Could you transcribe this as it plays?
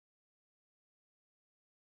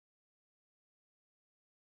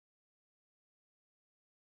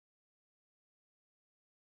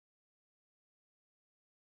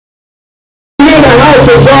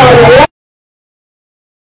of God.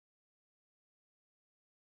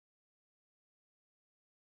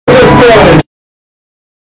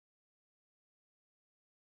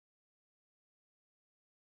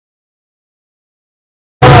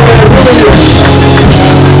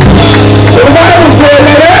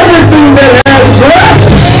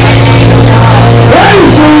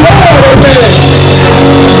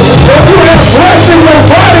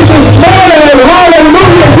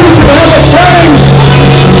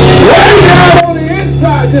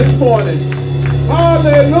 This morning.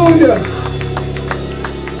 Hallelujah.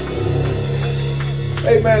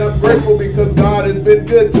 Amen. I'm grateful because God has been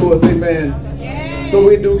good to us. Amen. So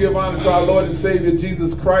we do give honor to our Lord and Savior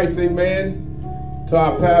Jesus Christ. Amen. To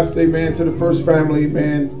our pastor. Amen. To the First Family.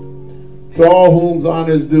 Amen. To all whom's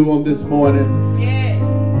honor is due on this morning.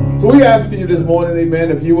 So we're asking you this morning, amen,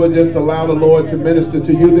 if you will just allow the Lord to minister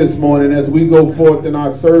to you this morning as we go forth in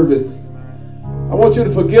our service. I want you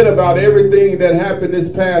to forget about everything that happened this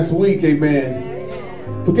past week, amen.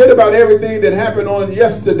 Forget about everything that happened on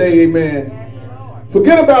yesterday, amen.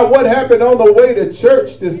 Forget about what happened on the way to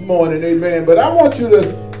church this morning, amen. But I want you to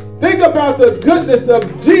think about the goodness of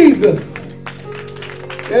Jesus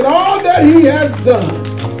and all that he has done.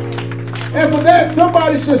 And for that,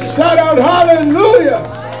 somebody should shout out,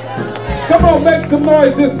 hallelujah. Come on, make some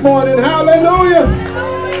noise this morning, hallelujah.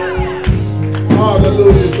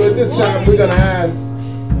 Hallelujah. So at this time, we're going to ask,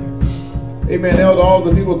 amen, Elder, all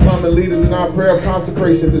the people come and lead us in our prayer of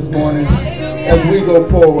consecration this morning as we go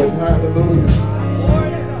forward. Hallelujah.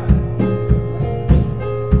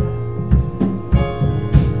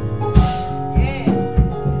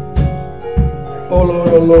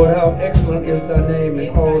 Oh Lord, how excellent is thy name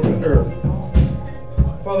in all of the earth.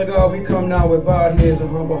 Father God, we come now with bowed heads and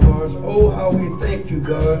humble hearts. Oh, how we thank you,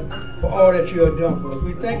 God, for all that you have done for us.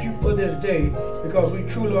 We thank you for this day because we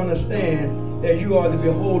truly understand that you are the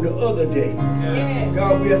beholder of the day. Yeah.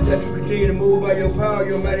 God, we ask that you continue to move by your power,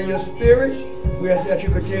 your might, and your spirit. We ask that you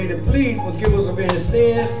continue to please forgive us of any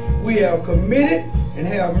sins we have committed and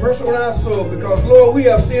have mercy on our soul because, Lord, we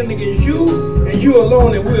have sinned against you and you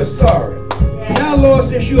alone, and we are sorry. Yeah. Now, Lord,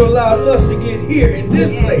 since you allowed us to get here in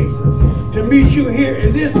this place, to meet you here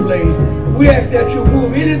in this place, we ask that you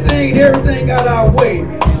move anything and everything out our way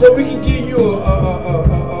so we can give you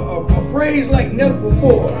a praise like never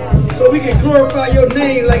before, so we can glorify your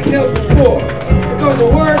name like never before, because the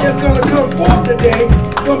word that's going to come forth today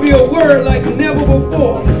is going to be a word like never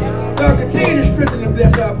before. God, continue to strengthen and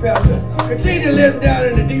bless our pastor. Continue to let him down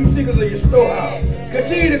in the deep secrets of your storehouse.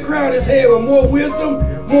 Continue to crown his head with more wisdom,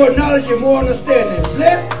 more knowledge, and more understanding.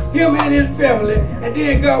 Bless him and his family. And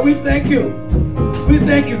then, God, we thank you. We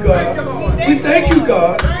thank you, God. We thank you,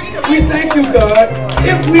 God. We thank you, God.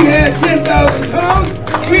 If we had 10,000 tongues,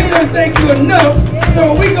 we couldn't thank you enough.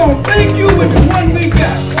 So we're going to thank you with the one we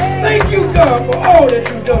got. Thank you, God, for all that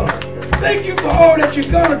you've done. Thank you for all that you're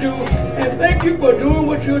going to do. And thank you for doing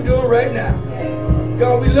what you're doing right now.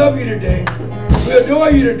 God, we love you today. We adore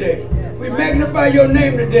you today. We magnify your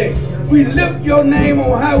name today. We lift your name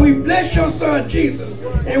on high. We bless your son, Jesus.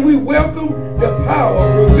 And we welcome the power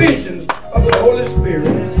of provisions of the Holy Spirit.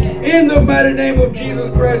 In the mighty name of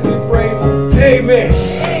Jesus Christ we pray. Amen.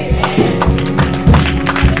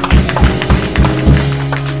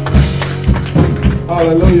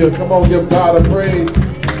 Hallelujah. Come on, give God a praise.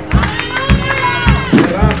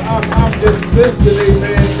 And I'm just sensing,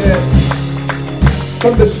 amen, that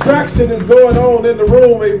some distraction is going on in the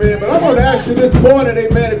room, amen. But I'm going to ask you this morning,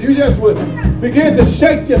 amen, if you just would begin to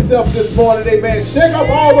shake yourself this morning, amen. Shake up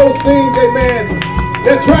all those things, amen,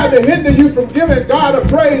 that tried to hinder you from giving God a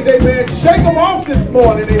praise, amen. Shake them off this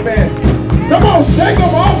morning, amen. Come on, shake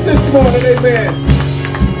them off this morning, amen.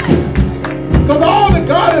 Because all that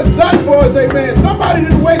God has done for us, amen. Somebody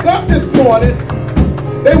didn't wake up this morning.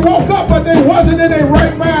 They woke up, but they wasn't in their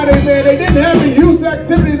right mind, amen. They didn't have the use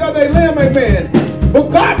activities of their limb, amen. But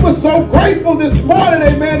God was so grateful this morning,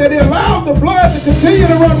 amen, that he allowed the blood to continue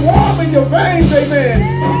to run warm in your veins, amen.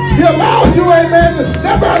 He allowed you, amen, to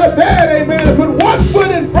step out of bed, amen, and put one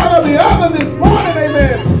foot in front of the other this morning,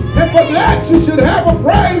 amen. And for that, you should have a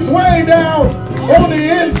praise way down on the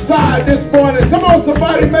inside this morning. Come on,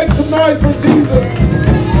 somebody make some noise for Jesus.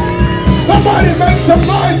 Somebody make some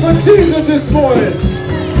noise for Jesus this morning.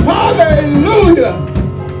 Hallelujah.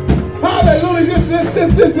 Hallelujah.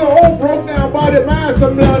 This is an old broke down body mind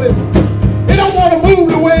sometimes. It don't want to move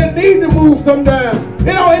the way it needs to move sometimes.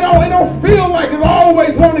 It don't feel like it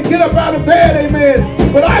always want to get up out of bed,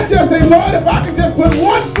 amen. But I just say, Lord, if I could just put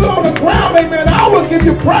one foot on the ground, amen, I will give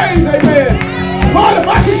you praise, amen. Lord, if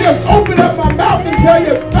I could just open up my mouth and tell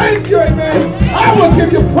you thank you, amen. I will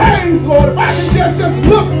give you praise, Lord. If I can just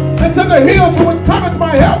look into the hills from which cometh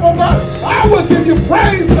my help, oh God, I will give you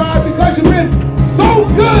praise, God, because you've been so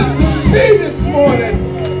good to me this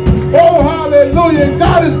morning. Oh, hallelujah. And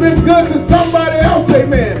God has been good to somebody else,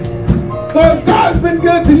 amen. So if God's been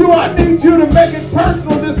good to you, I need you to make it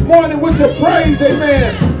personal this morning with your praise,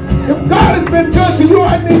 amen. If God has been good to you,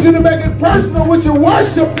 I need you to make it personal with your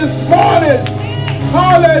worship this morning.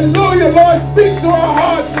 Hallelujah, Lord, speak to our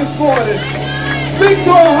hearts this morning. Speak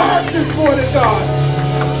to our hearts this morning, God.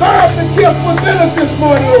 Stir up the gift within us this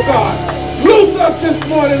morning, oh God. Loose us this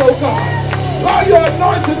morning, oh God. Allow your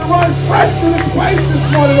anointing to run fresh through this place this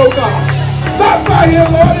morning, oh God. Stop by here,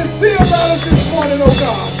 Lord, and see about us this morning, oh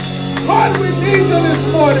God. Lord, we need you this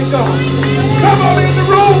morning, God. Come on in the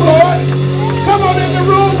room, Lord. Come on in the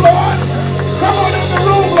room, Lord. Come on in the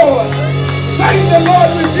room, Lord. Satan, the Lord,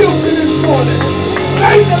 rebuke you this morning.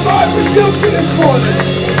 Satan, the Lord, rebuke you this morning.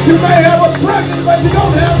 You may have a presence, but you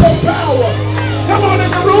don't have no power. Come on in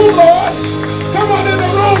the room, Lord. Come on in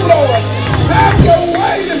the room, Lord. Have your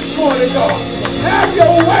way this morning, God. Have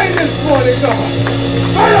your way this morning, God.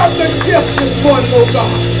 Stir up the gift this morning, oh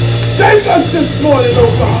God. Shake us this morning, oh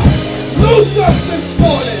God. Loose us this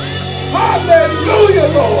morning. Hallelujah,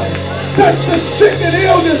 Lord. Touch the sick and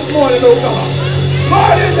ill this morning, oh God.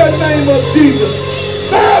 Lord, in the name of Jesus.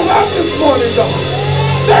 Stir us up this morning, God.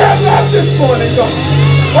 Stir us up this morning, God.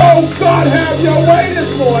 Oh God, have your way this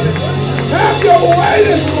morning. Have your way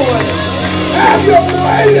this morning. Have your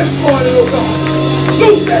way this morning, oh God.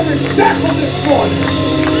 Loose every shackle this morning.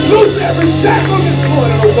 Loose every shackle this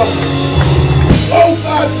morning, oh God. Oh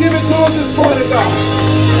God, give it to us this morning, God.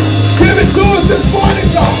 Give it to us this morning,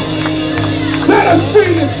 God. Set us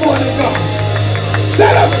free this morning, God.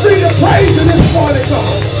 Set us free to praise you this morning, God.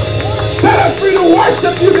 Set us free to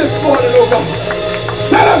worship you this morning, oh God.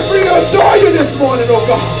 Set us free to adore you this morning, oh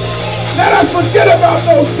God. Let us forget about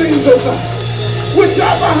those things, oh God, which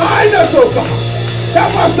are behind us, oh God.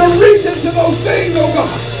 Help us to reach into those things, oh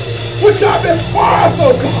God, which are before us,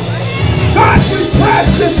 oh God. God, we press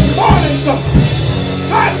this morning, God.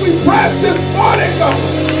 God, we press this morning, God.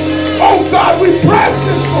 Oh God, we press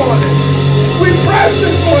this morning. We press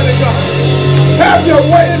this morning, God. Have your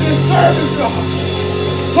way in this service, God.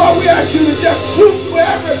 Lord, we ask you to just swoop through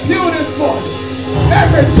every pew this morning,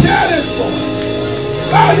 every chair this morning.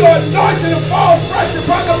 Allow your anointing to fall fresh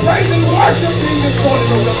upon the praise and worship team this morning,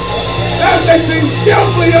 oh God. As they sing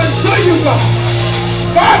skillfully unto you, God.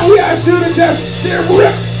 God, we ask you to just tear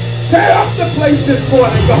up the place this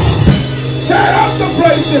morning, God. Tear up the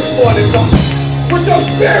place this morning, God. With your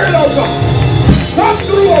spirit, oh God. Come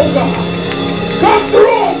through, oh God. Come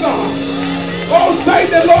through, oh God. Oh,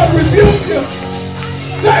 Satan, the Lord rebuke you.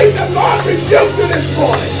 Satan, the Lord rebuke you this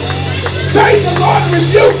morning. Satan, the Lord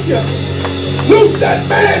rebuke you. Loose that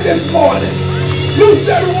man this morning. Loose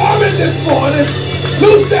that woman this morning.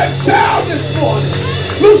 Loose that child this morning.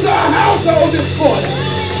 Loose our household this morning.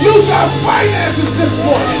 Loose our finances this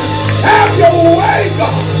morning. Have your way,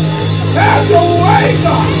 God. Have your way,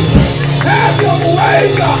 God. Have your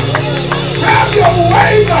way, God. Have your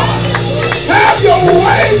way, God. Have your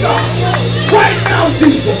way, God. Right now,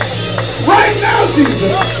 Jesus. Right now,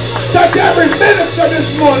 Jesus. Touch every minister this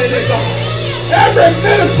morning, God. Every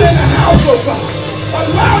minister in the house, oh God.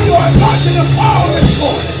 Allow your anointing to fall this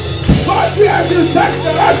morning. Lord, we ask you to touch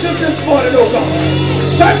the ushers this morning, oh God.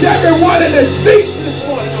 Touch everyone in the seats this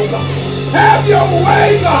morning, oh God. Have your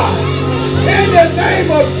way, God. In the name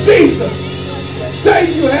of Jesus.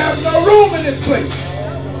 Satan, you have no room in this place.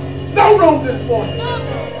 No room this morning.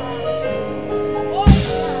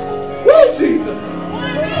 Woo, Jesus.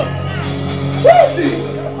 Woo,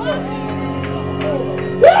 Jesus.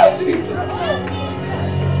 Woo, Jesus.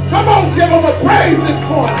 Come on, give them a praise this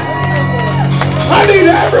morning. I need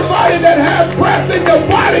everybody that has breath in your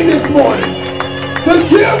body this morning to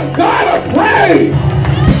give God a praise.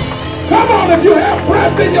 Come on, if you have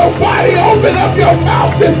breath in your body, open up your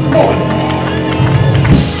mouth this morning.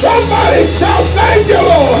 Somebody shout, thank you,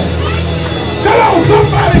 Lord. Come on,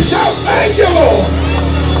 somebody shout, thank you, Lord.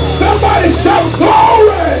 Somebody shout,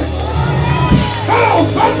 glory. Come on,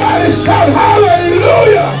 somebody shout,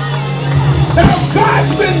 hallelujah. Now,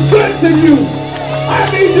 God's been good to you. I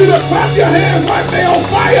need you to clap your hands like they're on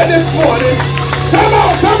fire this morning. Come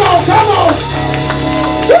on, come on, come on.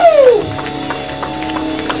 Woo!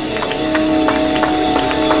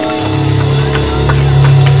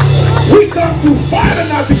 We come too far to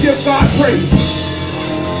not to give God praise.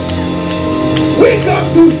 We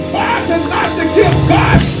come too far to not to give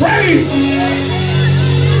God praise.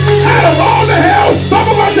 Out of all the hell some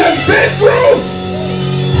of us have been through,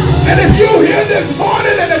 and if you here this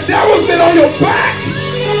morning and the devil's been on your back,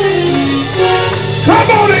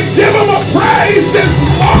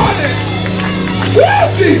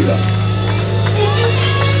 Jesus.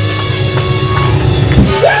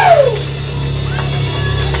 Woo!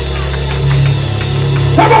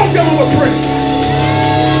 Come on, give him a praise.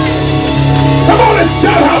 Come on and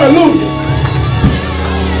shout hallelujah.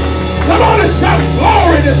 Come on and shout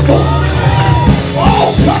glory this morning.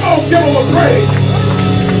 Oh, come on, give him a praise.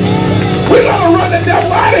 We're going to run the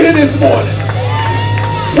devil out of here this morning.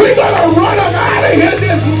 We're going to run him out of here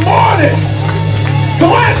this morning. So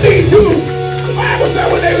I need you. The Bible said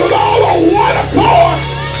when they was all on one accord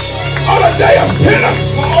on the day of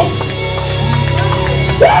Pentecost.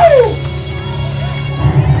 Woo!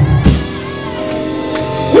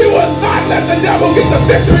 We will not let the devil get the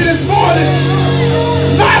victory this morning.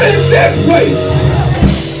 Not in this place.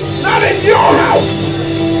 Not in your house.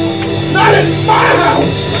 Not in my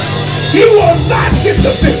house. He will not get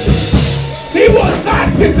the victory. He will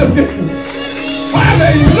not get the victory.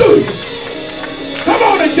 Hallelujah. Come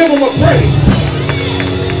on and give him a praise.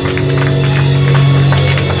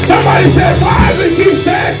 Somebody said, why does he keep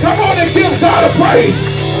saying, come on and give God a praise?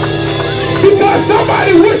 Because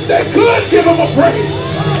somebody wish they could give him a praise.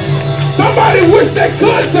 Somebody wish they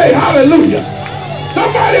could say hallelujah.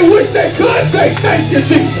 Somebody wish they could say thank you,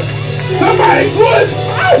 Jesus. Somebody would,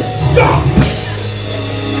 oh God.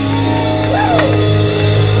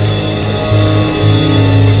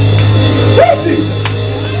 Oh Jesus.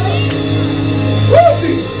 Oh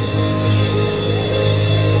Jesus.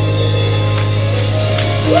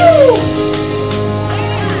 Woo!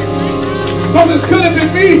 Because it could have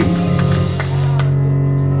been me.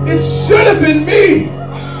 It should have been me.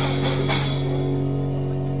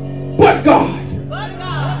 But God.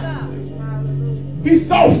 He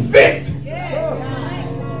saw fit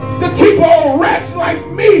to keep on rats like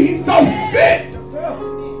me. He saw fit.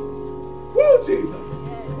 Woo, Jesus.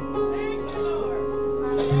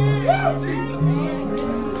 Woo, Jesus.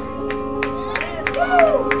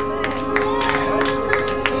 Woo.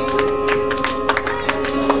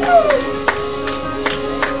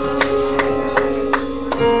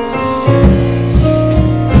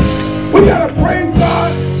 We gotta praise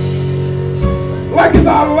God like it's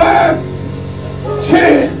our last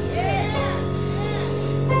chance.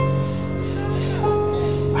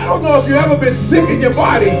 I don't know if you've ever been sick in your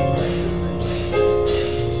body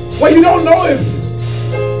where you don't know if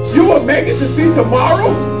you will make it to see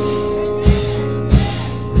tomorrow.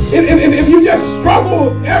 If you just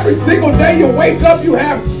struggle every single day you wake up, you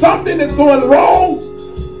have something that's going wrong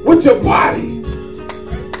with your body.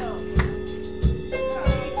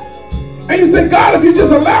 And you say, God, if you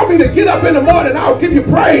just allow me to get up in the morning, I'll give you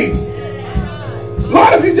praise.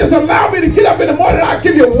 Lord, if you just allow me to get up in the morning, I'll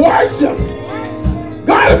give you worship.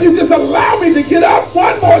 God, if you just allow me to get up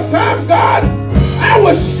one more time, God, I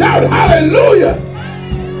will shout hallelujah.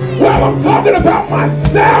 Well, I'm talking about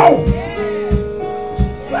myself.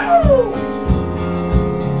 Woo!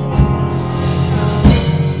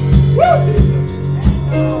 Woo, Jesus.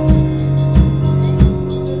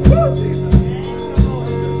 Woo, Jesus.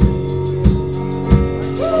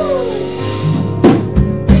 Woo!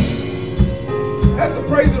 As the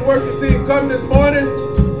praise and worship team come this morning,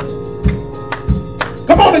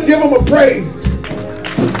 come on and give them a praise.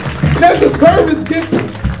 As the service gets,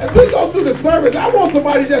 as we go through the service, I want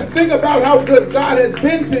somebody to just think about how good God has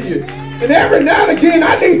been to you. And every now and again,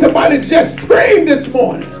 I need somebody to just scream this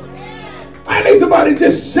morning. I need somebody to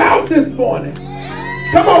just shout this morning.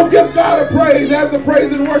 Come on, give God a praise as the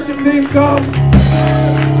praise and worship team comes.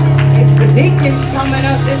 It's the deacons coming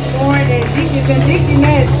up this morning. Deacons and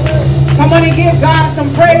deaconess. Come on and give God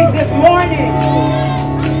some praise this morning.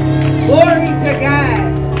 Glory to God.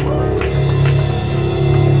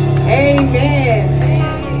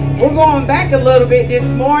 Amen. We're going back a little bit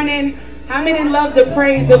this morning. How many love to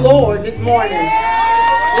praise the Lord this morning?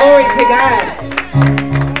 Glory to God.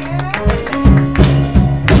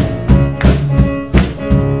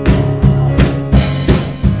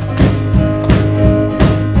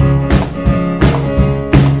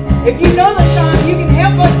 If you know the song, you can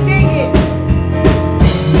help us sing it.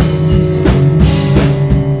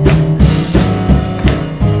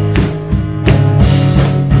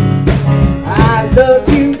 I love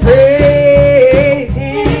to praise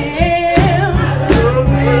Him.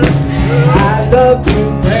 I love to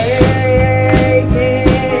praise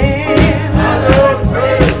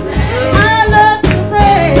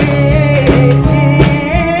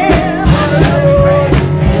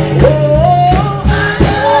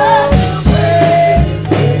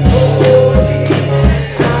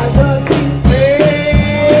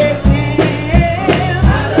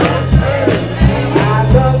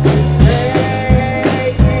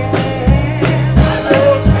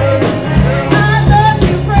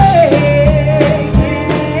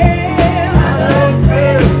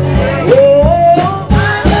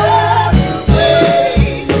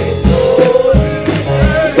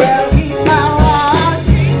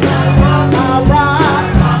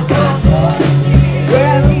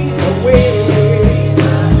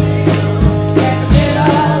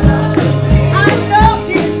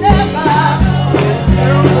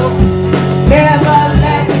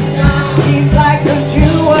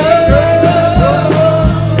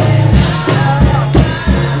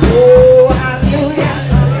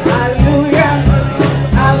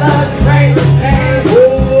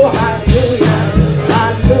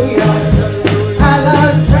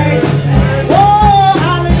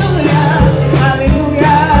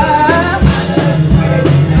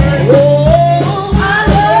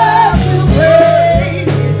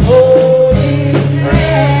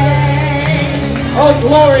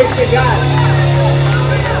Glory to God.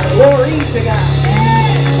 Glory to God.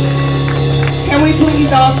 Can we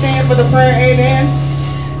please all stand for the prayer? Amen.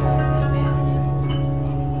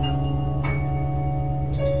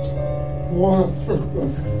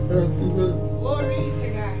 Glory to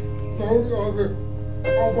God.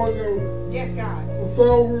 Yes, God.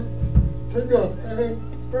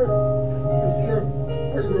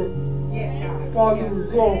 Yes, God. Father,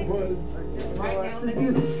 we glorify you. Right now in the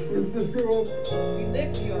name of Jesus. We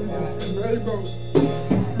lift you up, God.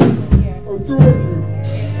 Adore you.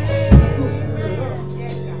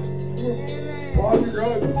 Yes, God. Father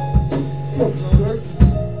God,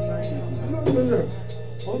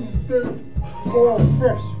 understand more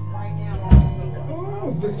fresh. Right now.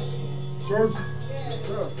 Oh, this church,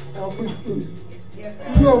 help us to Yes,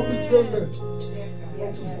 God. love each other. Yes, God.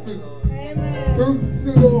 Help us to don't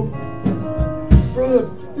sit off. Let us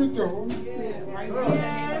speak the Holy Spirit. Right now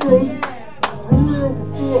in the name of Don't we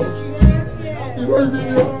overflow. You like me,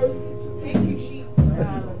 God? Thank you, Jesus.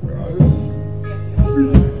 We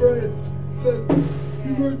just pray that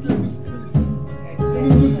you might give us peace. And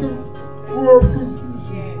give us some more good peace.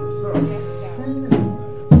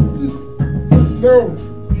 Just know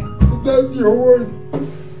that your word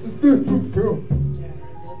is being fulfilled.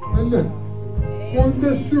 And that one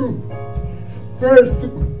day soon, very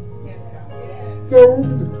soon, there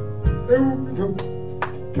will become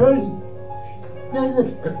pain, no more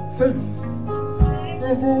sex, no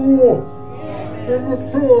more war, no more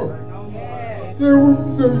sword. There will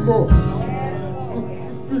be no more.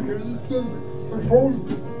 You said before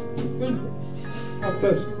things I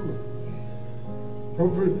bless you. So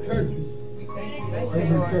we thank you. And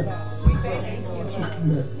we thank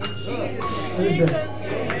you. Amen.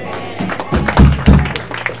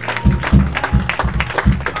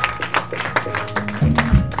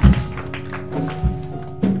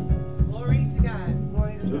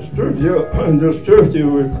 The scripture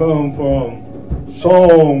will come from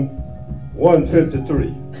Psalm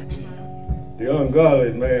 153. The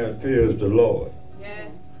ungodly man fears the Lord.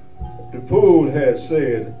 Yes. The fool has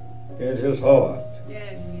said in his heart,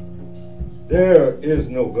 Yes. there is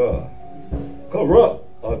no God. Corrupt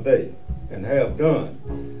are they, and have done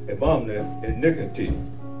abominable iniquity.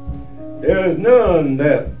 There is none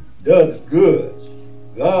that does good.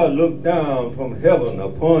 God looked down from heaven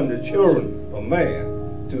upon the children of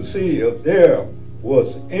man to see if there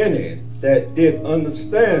was any that did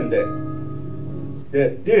understand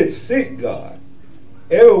that did seek God.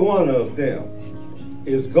 Every one of them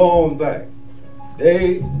is gone back.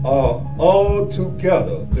 They are all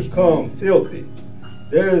together become filthy.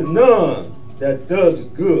 There is none that does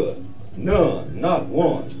good, none, not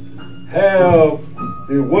one. Have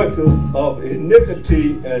the workers of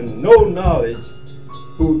iniquity and no knowledge,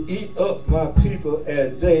 who eat up my people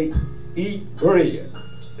as they eat bread.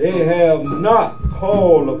 They have not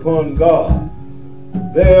called upon God.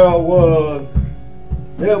 There were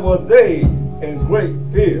they in great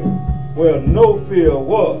fear, where no fear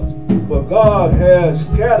was. For God has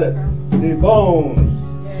scattered the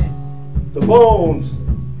bones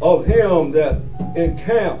of him that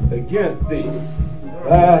encamped against thee.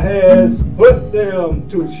 Thou hast put them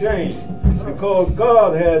to shame, because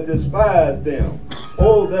God had despised them.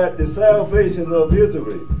 Oh, that the salvation of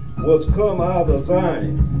Israel was come out of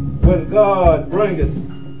Zion, when God bringeth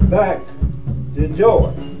back the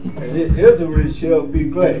joy, and Israel shall be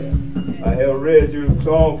glad. I have read you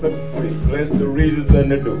Psalm 53. Bless the readers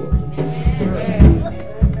and the doers.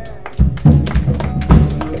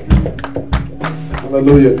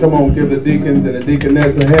 Hallelujah. Come on, give the deacons and the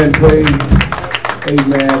deaconettes a hand praise.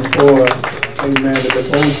 Amen. For, amen, the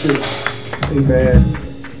devotion. Amen.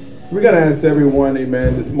 So we're going to ask everyone,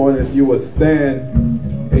 amen, this morning if you will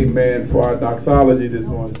stand, amen, for our doxology this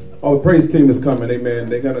morning. Oh, the praise team is coming, amen.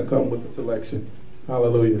 They're going to come with the selection.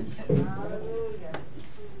 Hallelujah.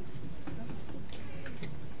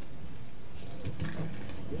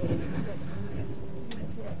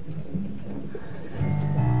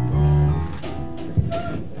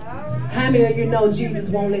 How many of you know Jesus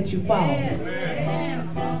won't let you fall?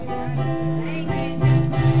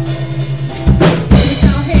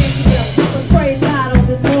 Praise God on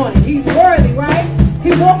this morning. He's worthy, right?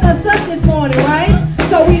 He woke us up this morning, right?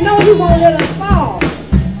 So we know he won't let us fall.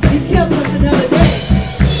 He kept us another day.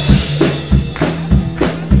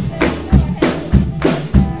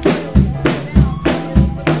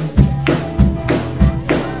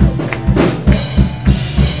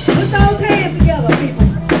 Put those hands together, people.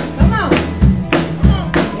 Come on.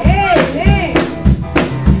 Amen.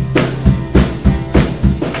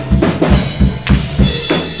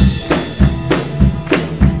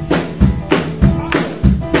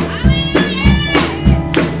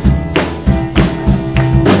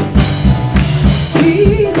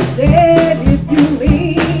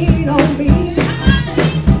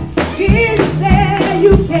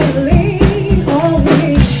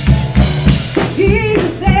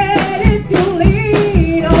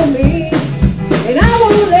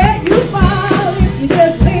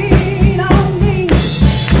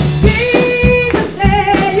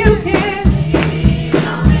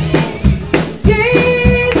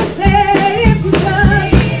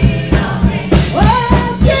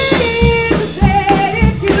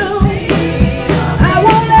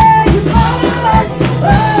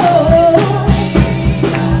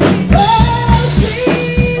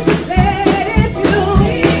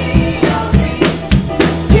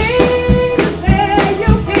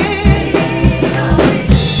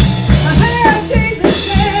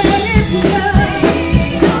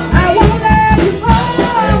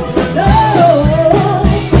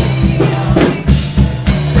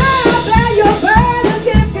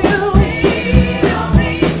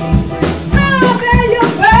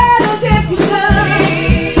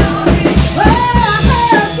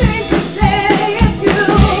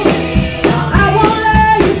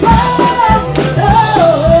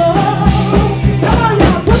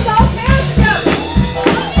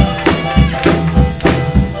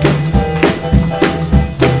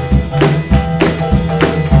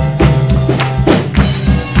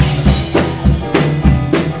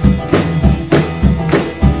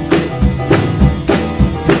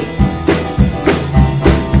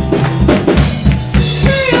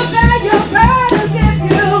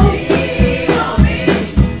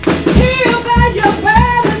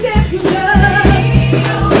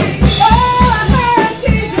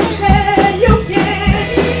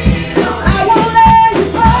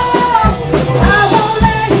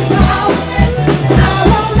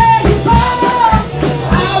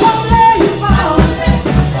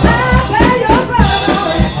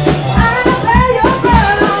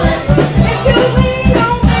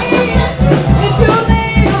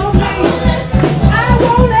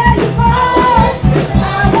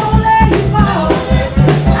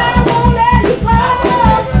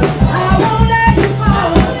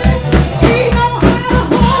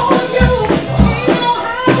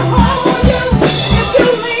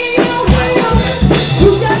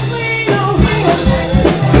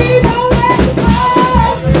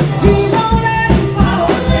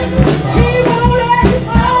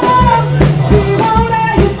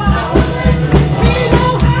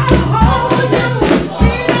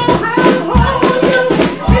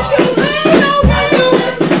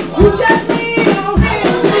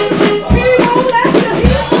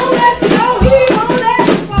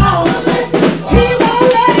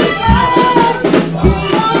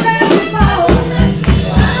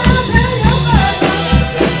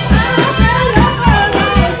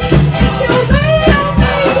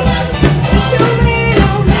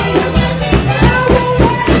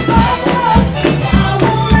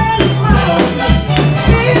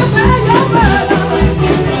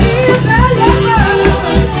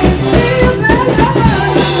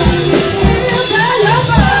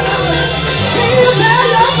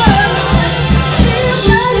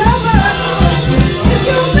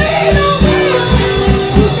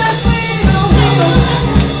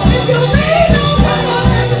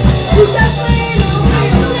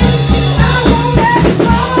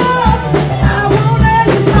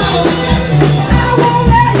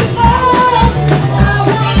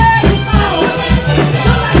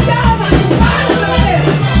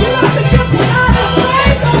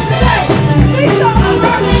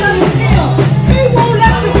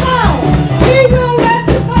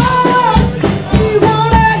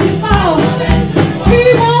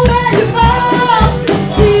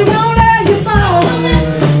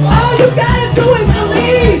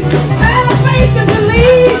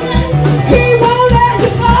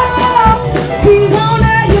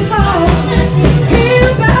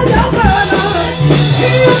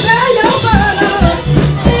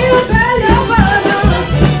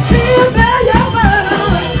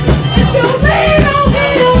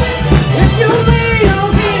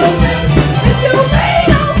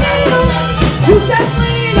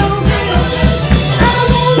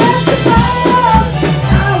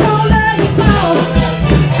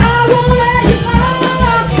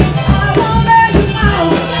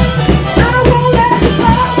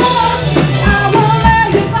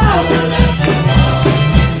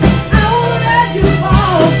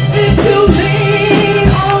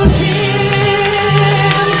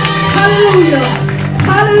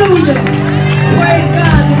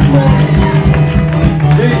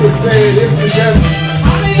 just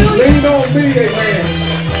lean on me, amen.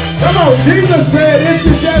 Come on, Jesus said, if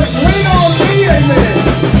you just lean on me, amen.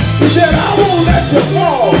 He said, I won't let you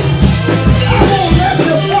fall. I won't let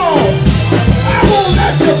you fall. I won't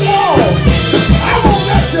let you fall. I won't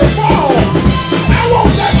let you fall. I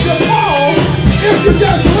won't let you fall. If you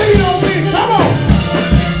just lean on me, come on.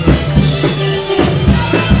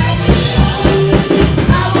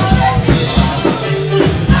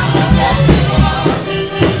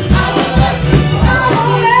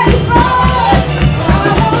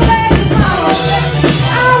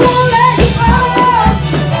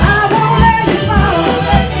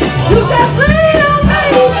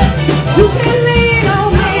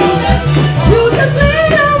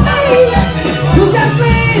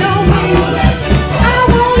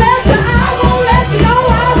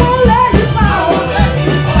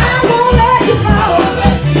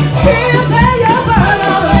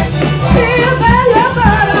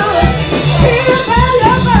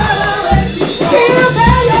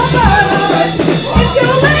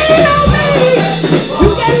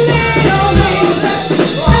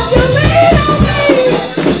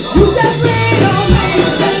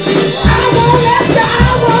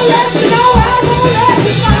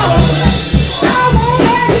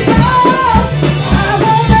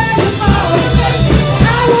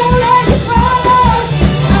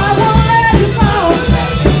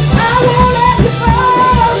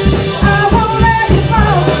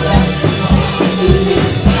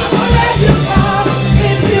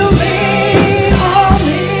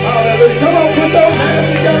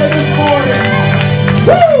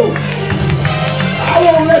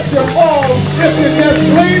 If you just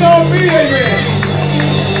lean on me, amen.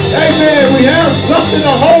 Amen. We have something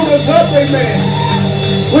to hold us up, amen.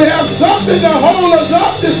 We have something to hold us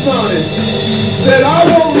up this morning. That I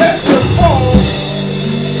won't let you fall.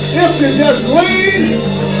 If you just lean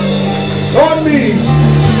on me.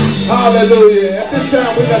 Hallelujah. At this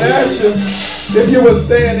time, we're going to ask you if you will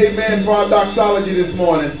stand, amen, for our doxology this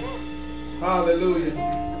morning.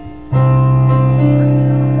 Hallelujah.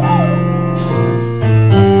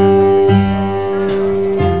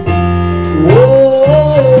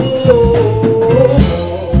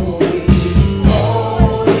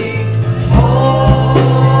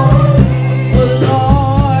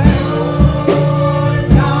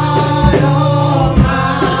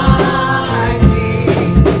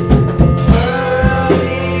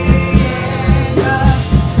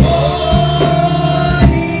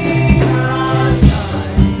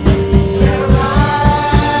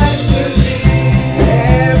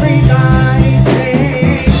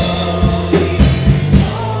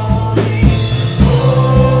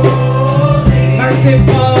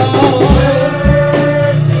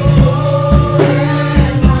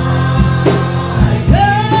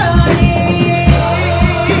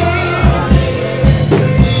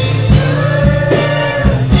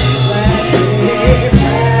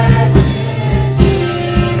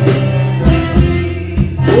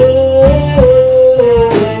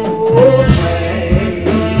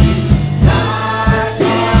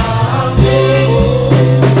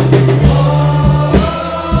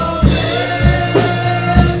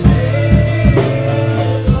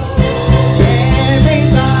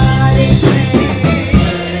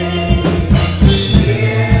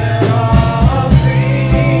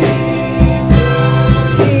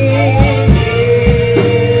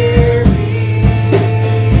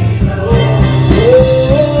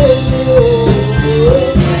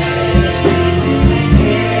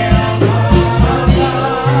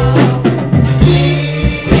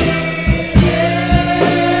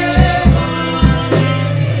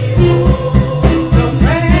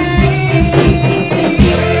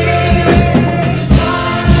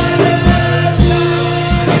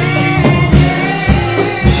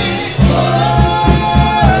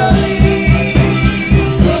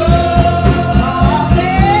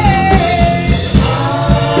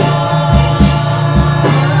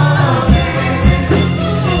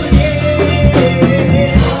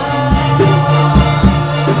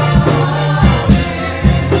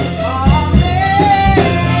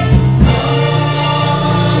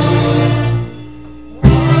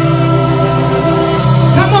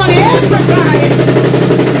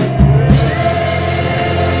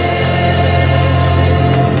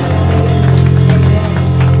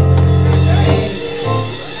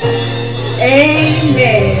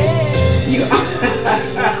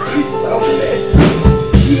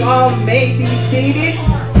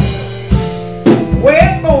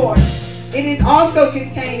 Also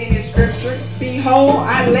contained in the scripture, behold,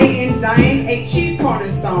 I lay in Zion a chief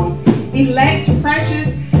cornerstone, elect,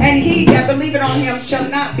 precious, and he that believeth on him shall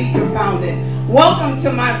not be confounded. Welcome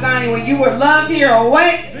to Mount Zion, where you were loved here or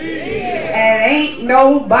what? And ain't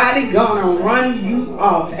nobody gonna run you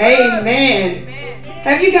off. Amen.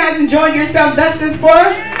 Have you guys enjoyed yourself thus this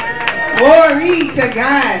far? Glory to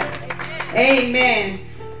God. Amen.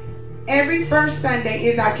 Every first Sunday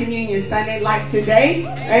is our communion Sunday, like today.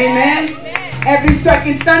 Amen. Every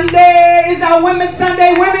second Sunday is our Women's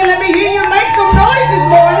Sunday. Women, let me hear you make some noise this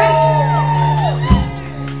morning.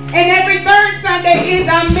 And every third Sunday is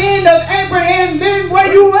our Men of Abraham. Men,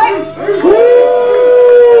 where you at?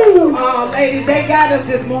 Oh, ladies, they got us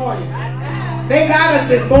this morning. They got us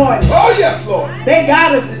this morning. Oh, yes, Lord. They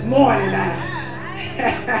got us this morning now.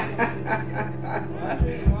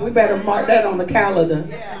 We better mark that on the calendar.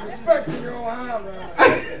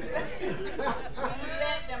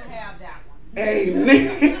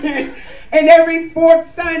 Amen. And every fourth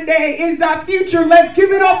Sunday is our future. Let's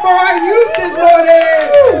give it up for our youth this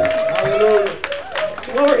morning. Hallelujah.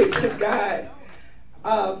 Glory to God.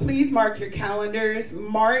 Please mark your calendars.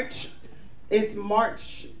 It's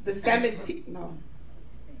March the 17th. No.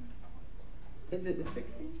 Is it the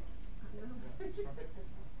 16th?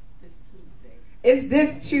 It's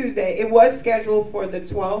this Tuesday. It was scheduled for the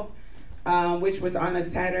 12th, which was on a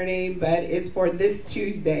Saturday, but it's for this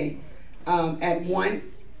Tuesday at 1,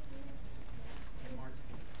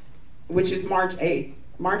 which is March 8th.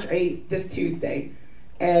 March 8th, this Tuesday,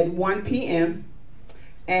 at 1 p.m.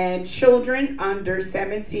 And children under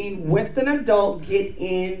 17 with an adult get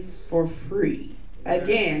in for free.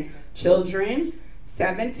 Again, children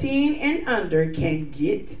 17 and under can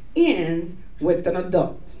get in with an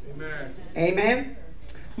adult. Amen. Amen.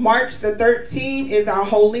 March the 13th is our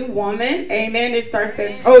Holy Woman. Amen. It starts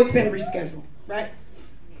at, it's been rescheduled, right?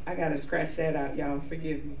 I got to scratch that out, y'all.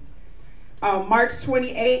 Forgive me. March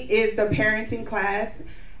 28th is the parenting class.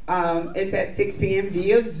 It's at 6 p.m.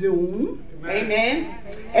 via Zoom. Amen. Amen.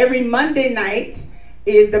 Every Monday night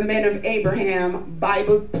is the Men of Abraham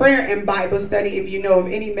Bible prayer and Bible study. If you know of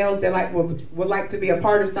any males that would like to be a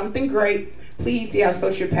part of something great, please see our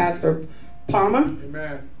associate pastor Palmer.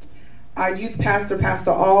 Amen. Our youth pastor, Pastor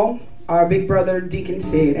All, our big brother Deacon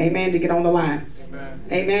Sid. Amen. To get on the line. Amen.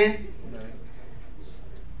 Amen. Amen.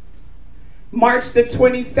 March the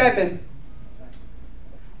 27th.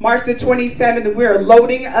 March the 27th, we're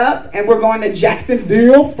loading up and we're going to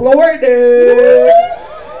Jacksonville, Florida.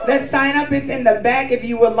 The sign up is in the back if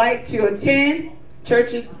you would like to attend.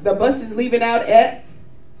 Churches, the bus is leaving out at.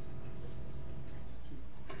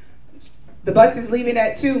 The bus is leaving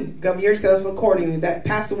at 2. Govern yourselves accordingly. That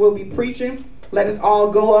pastor will be preaching. Let us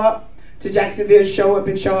all go up to Jacksonville, show up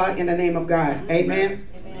and show out in the name of God. Amen.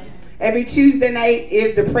 Amen. Every Tuesday night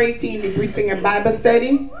is the praise team debriefing and Bible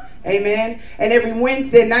study. Amen. And every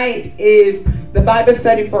Wednesday night is the Bible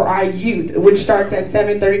study for our youth, which starts at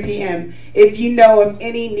 7:30 p.m. If you know of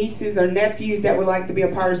any nieces or nephews that would like to be a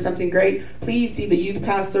part of something great, please see the youth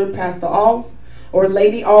pastor, Pastor Alls, or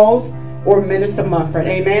Lady Alls, or Minister Mumford.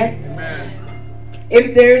 Amen. Amen.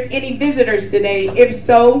 If there's any visitors today, if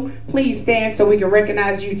so, please stand so we can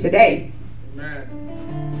recognize you today. Amen.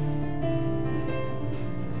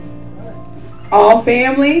 All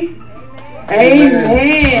family.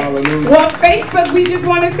 Amen. Amen. Well, Facebook, we just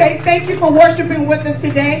want to say thank you for worshiping with us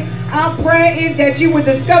today. Our prayer is that you would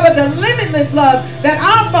discover the limitless love that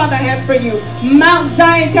our Father has for you. Mount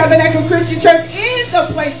Zion Tabernacle Christian Church is a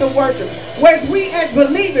place of worship where we as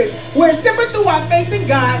believers, we're simple through our faith in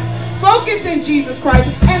God, focus in Jesus Christ,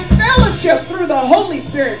 and fellowship through the Holy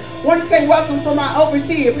Spirit. I want to say welcome from our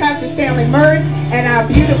overseer, Pastor Stanley Murray, and our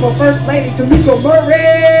beautiful First Lady, Tamika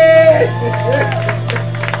Murray.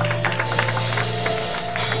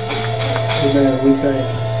 Amen. We thank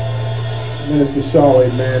Minister Shaw,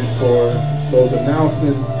 amen, for those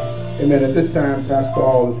announcements. Amen. At this time, Pastor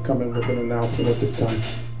All is coming with an announcement at this time.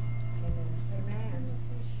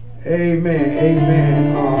 Amen.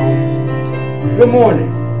 Amen. Good morning.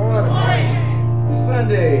 Good morning.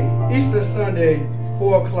 Sunday, Easter Sunday,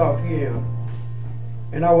 4 o'clock p.m.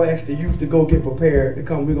 And I will ask the youth to go get prepared to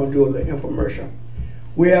come. We're going to do a little infomercial.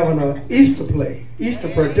 We're having an Easter play, Easter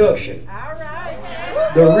production.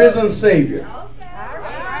 The Risen Savior.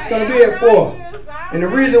 It's going to be at 4. And the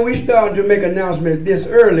reason we started to make announcements this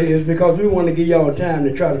early is because we want to give y'all time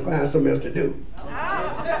to try to find something else to do.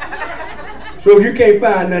 So if you can't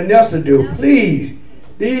find nothing else to do, please,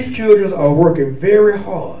 these children are working very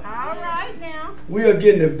hard. All right now. We are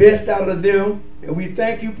getting the best out of them, and we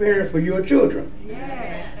thank you parents for your children.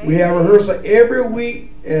 Yeah. We have rehearsal every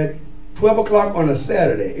week at 12 o'clock on a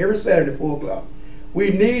Saturday, every Saturday 4 o'clock.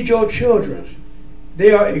 We need your children.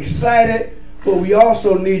 They are excited, but we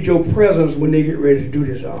also need your presence when they get ready to do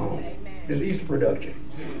this at home. this Easter production.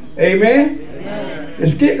 Amen? Amen. The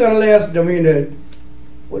skit gonna last,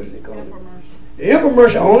 what is it called? The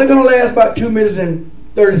infomercial only gonna last about 2 minutes and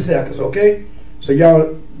 30 seconds, okay? So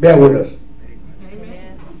y'all bear with us.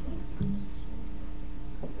 Amen.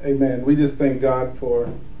 Amen. We just thank God for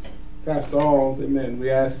Pastor Alls. Amen. We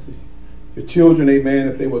ask the children, amen,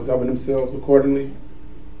 if they will govern themselves accordingly.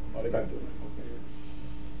 All they got to do.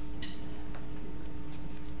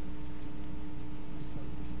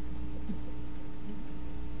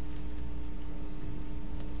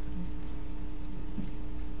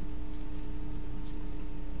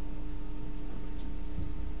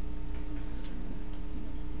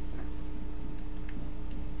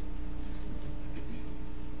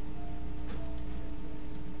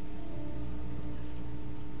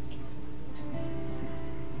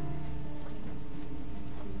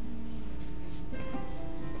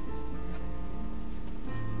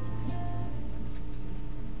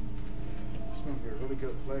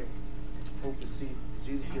 Good play. Hope to see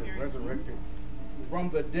Jesus get resurrected from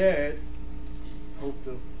the dead. Hope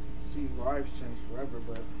to see lives change forever,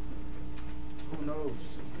 but who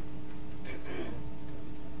knows? You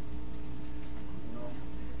know,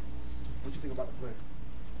 what you think about the play?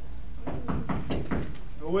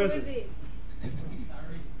 Who is it?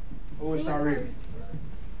 Who is Tyree?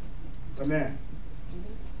 The man.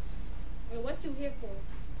 And what you here for?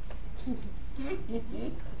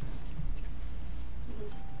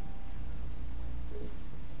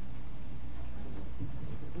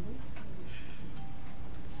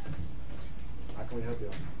 How can we help y'all?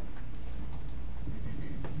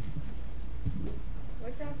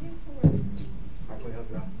 What y'all here for? How can we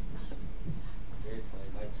help y'all?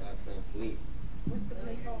 What's the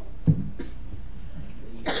play called?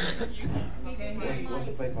 What's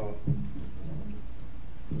the play called?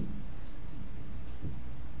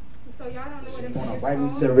 So y'all don't know what You it want to was invite me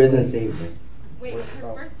called? to The risen Savior. Wait, What's it because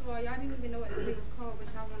called? first of all, y'all didn't even know what the play was called, but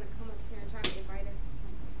y'all want to come up here and try to invite us.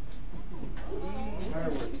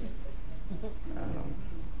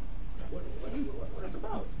 What is it about? What is it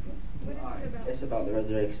about? It's about the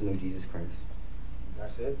resurrection of Jesus Christ.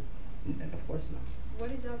 That's it? And of course not. What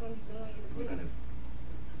is y'all going to be doing in the We're play? gonna.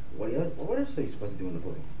 What else are you supposed to do in the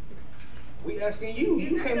play? We asking you.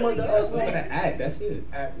 You It's came not up to you. us. We're gonna act. That's it.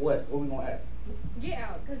 At what? What we gonna act? Get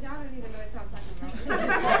out, because y'all don't even know what y'all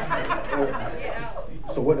talking about. Get out.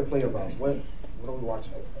 So what the play about? What are we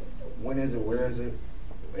watching? When is it? Where is it?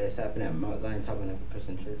 It's happening at Mount Zion Tabernacle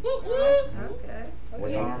Christian Church. Okay.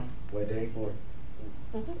 What time? What day? 4.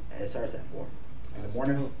 It starts at 4. In the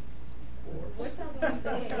morning? 4. What y'all going to be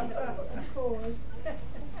doing in the play? Of course.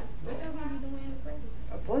 What y'all going to be doing in the play?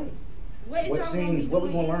 A play. What is What y'all scenes? be What we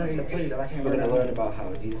doing gonna learn in the here? play that I can't We're gonna learn? learn about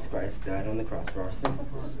how Jesus Christ died on the cross for our sins.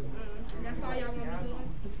 That's all y'all going to be doing?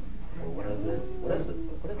 Or what is it? What is it?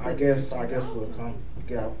 What is it? I guess we'll come.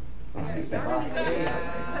 Get out. Y'all don't even know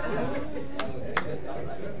what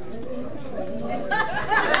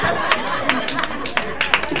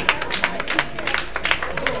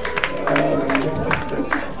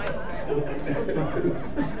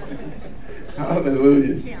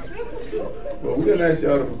Hallelujah. Well, we're going to ask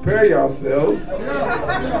y'all to prepare yourselves.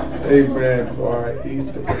 Amen. For our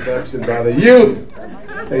Easter production by the youth.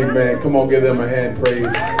 Amen. Come on, give them a hand praise.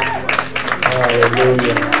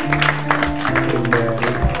 Hallelujah.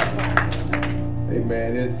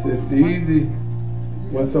 Amen. It's easy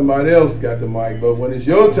when somebody else got the mic, but when it's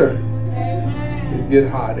your turn, it's get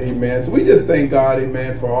hot. Amen. So we just thank God,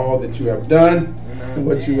 amen, for all that you have done and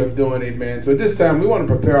what you have done. Amen. So at this time, we want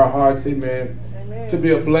to prepare our hearts, amen, to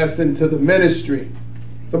be a blessing to the ministry.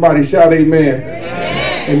 Somebody shout amen.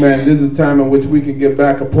 Amen. This is a time in which we can give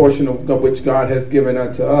back a portion of which God has given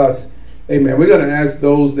unto us. Amen. We're going to ask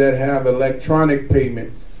those that have electronic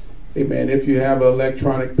payments. Amen. If you have an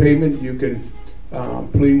electronic payment, you can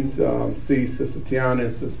please see Sister Tiana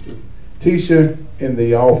and Sister Tisha in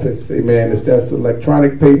the office. Amen. If that's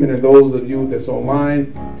electronic payment, and those of you that's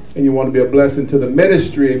online and you want to be a blessing to the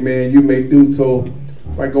ministry, amen, you may do so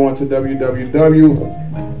by going to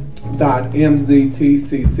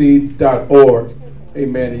www.mztcc.org.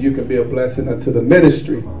 Amen. And you can be a blessing unto the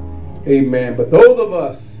ministry. Amen. But those of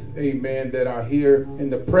us, amen, that are here in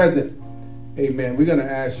the present, amen, we're going to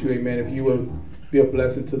ask you, amen, if you will be a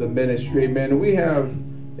blessing to the ministry. Amen. And we have,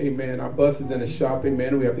 amen, our bus is in the shop.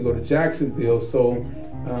 Amen. We have to go to Jacksonville. So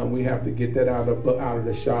we have to get that out of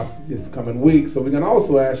the shop this coming week. So we're going to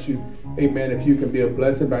also ask you, amen, if you can be a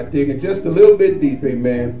blessing by digging just a little bit deep.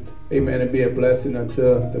 Amen. Amen. And be a blessing unto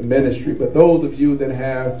the ministry. But those of you that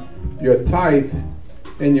have your tithe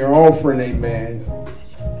and your offering, amen.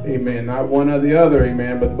 Amen. Not one or the other,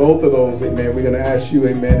 amen, but both of those, amen. We're going to ask you,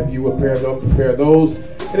 amen, if you will prepare those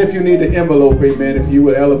And if you need an envelope, amen, if you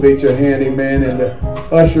will elevate your hand, amen, and the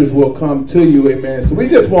ushers will come to you, amen. So we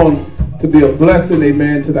just want to be a blessing,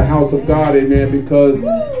 amen, to the house of God, amen, because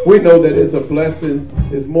we know that it's a blessing,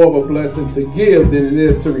 it's more of a blessing to give than it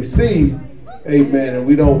is to receive, amen, and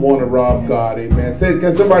we don't want to rob God, amen.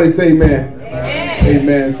 Can somebody say amen? Amen.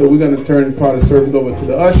 Amen. So we're going to turn part of the service over to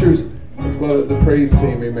the ushers as well as the praise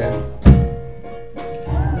team, amen.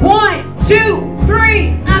 1, 2,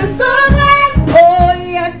 3, I'm so glad, oh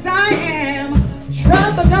yes I am,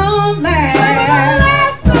 trouble don't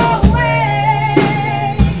last away.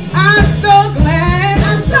 I'm so glad,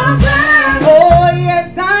 oh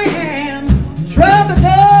yes I am, trouble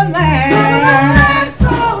don't last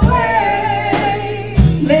away.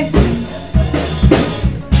 Listen,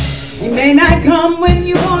 he may not come when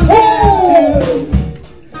you want him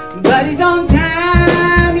to, but he's on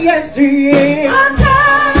time, yes he is. On time.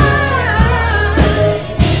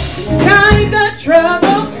 Kind of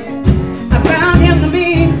trouble I found him to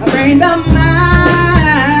be a friend of mine.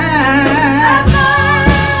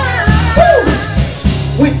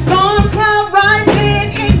 With storm cloud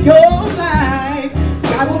rising in your life,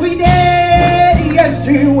 God will be there, yes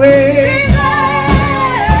he will.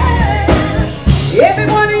 Every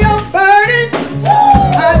one of your burdens,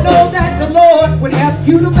 I know that the Lord would help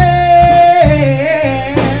you to bear.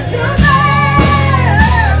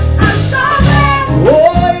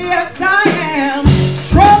 Oh yes I am,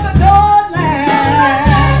 trouble don't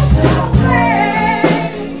last away.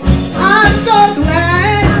 I'm so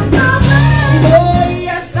glad, oh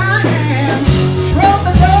yes I am,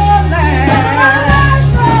 trouble don't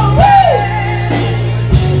last away.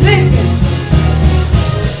 Listen,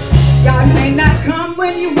 God may not come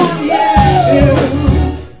when you want him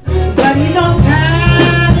to, but he's on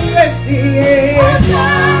time, yes he is.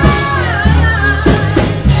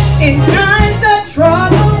 In times of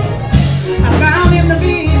trouble, I found him to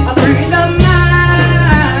be a friend of mine.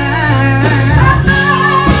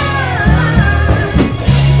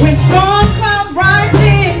 When storm clouds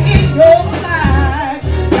rising in your life,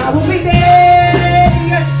 God will be there,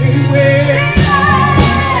 yes he will.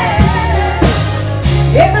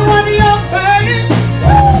 Every one of your burdens,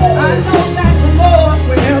 I know that the Lord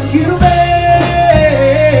will help you to bear.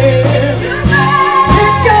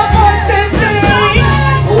 Lift your voice and sing,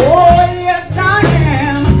 oh yes I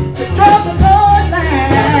am, the trouble don't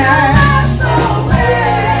last away.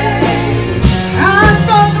 I'm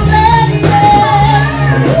so glad,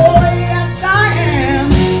 yeah, oh yes I am,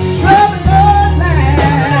 trouble don't last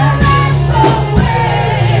away.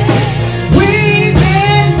 We've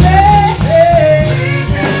been there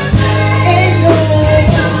in your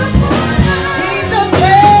life. He's the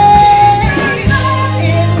place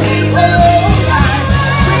in the old life.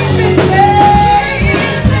 We've been there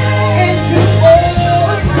into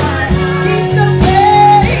old life. He's the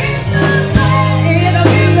place in the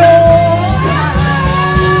old life.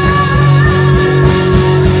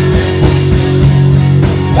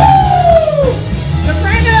 Woo!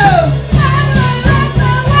 Soprano!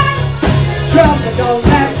 Trouble don't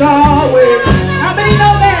last always. How many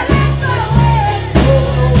know that?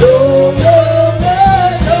 No, no, no,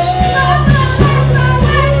 no.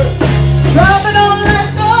 Trouble don't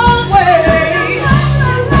last always.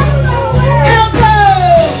 Elbow.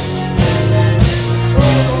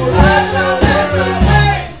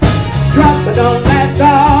 Trouble don't last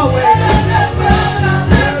always.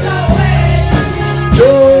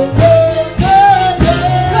 No, no, no, no.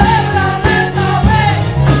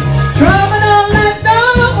 Trouble don't last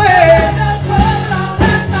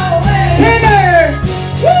always. Tenor.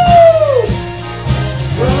 Woo!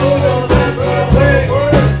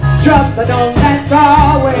 Trouble don't last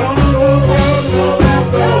always.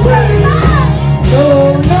 No,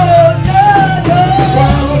 no, no, no.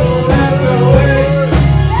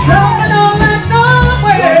 Trouble don't last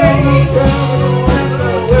always.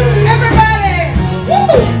 Everybody. Woo!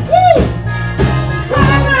 Woo!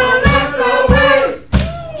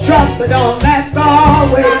 Trouble don't last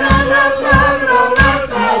always.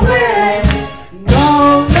 No,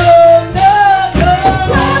 no, no, no.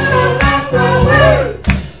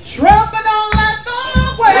 Trouble don't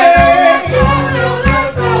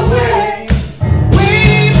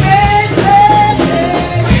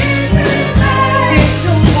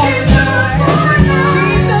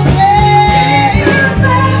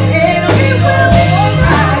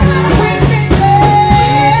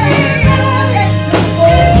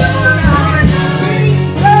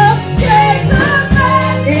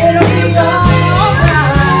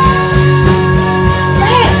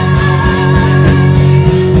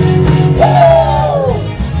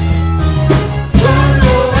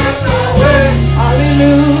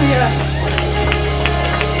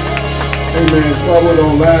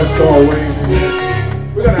Pastor always.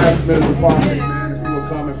 Amen. We're going to ask Minister Parker, amen, if he will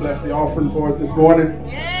come and bless the offering for us this morning.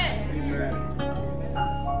 Yes. Amen.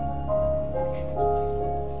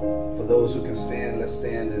 For those who can stand, let's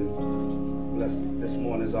stand and bless this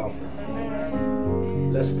morning's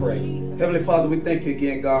offering. Let's pray. Heavenly Father, we thank you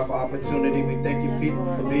again, God, for opportunity. We thank you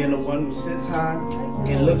for being the one who sits high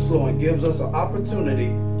and looks low and gives us an opportunity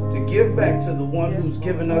to give back to the one who's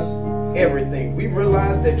given us everything. We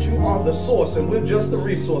realize that you are the source and we're just the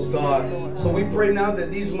resource, God. So we pray now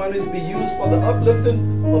that these monies be used for the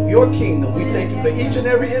uplifting of your kingdom. We thank you for each and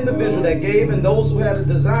every individual that gave and those who had a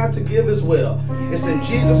desire to give as well. It's in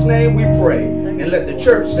Jesus' name we pray. And let the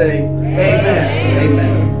church say, amen.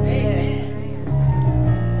 Amen.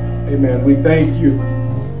 Amen. We thank you,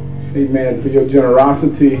 amen, for your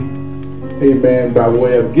generosity, amen, by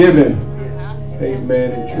way of giving.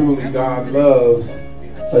 Amen. And truly, God loves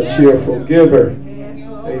a cheerful giver.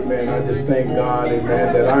 Amen. I just thank God,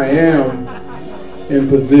 amen, that I am in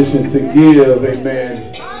position to give. Amen.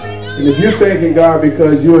 And if you're thanking God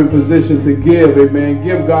because you're in position to give, amen,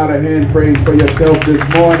 give God a hand praise for yourself this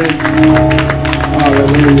morning.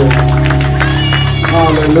 Hallelujah.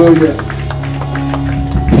 Hallelujah.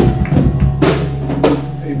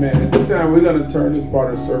 Amen. At this time, we're going to turn this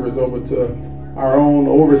part of the service over to our own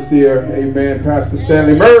overseer, amen, Pastor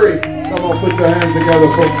Stanley Murray. Come on, put your hands together,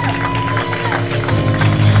 folks.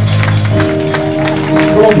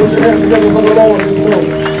 Come on, put your hands together for the Lord this morning.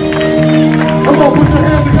 Come on, put your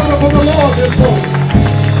hands together for the Lord this morning.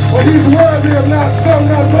 For he's worthy of not some,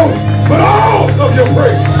 not most, but all of your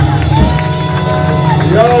praise.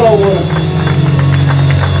 Y'all are worthy.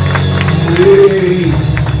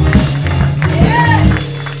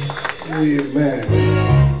 Amen.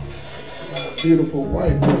 Beautiful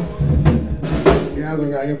wife is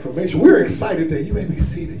gathering our information. We're excited that you may be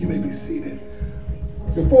seated. You may be seated.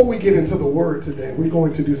 Before we get into the word today, we're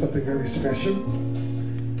going to do something very special,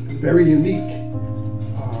 very unique.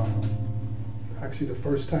 Actually, the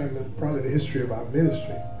first time in probably the history of our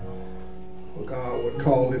ministry, what God would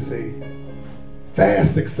call this a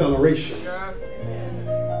fast acceleration.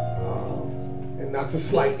 And not to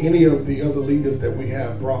slight any of the other leaders that we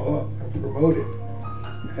have brought up and promoted.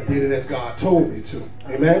 I did it as God told me to.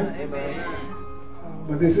 Amen? Amen.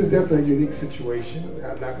 But this is definitely a unique situation.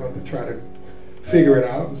 I'm not going to try to figure it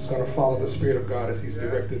out. I'm just going to follow the Spirit of God as he's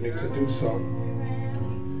directed me to do so.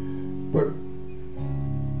 But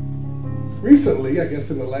recently, I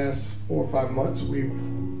guess in the last 4 or 5 months, we've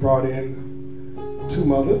brought in 2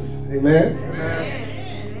 mothers. Amen?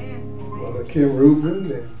 Amen. Mother Kim Rubin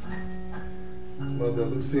and Mother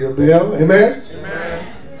Lucille Bell. Amen? Amen.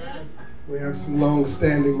 We have some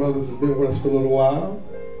long-standing mothers who've been with us for a little while.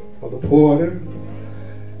 Mother Porter.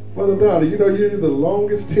 Mother Donna, you know you're the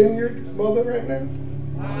longest tenured mother right now?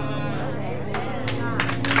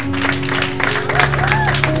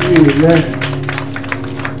 Amen.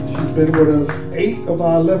 She's been with us 8 of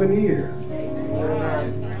our 11 years.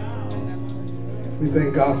 We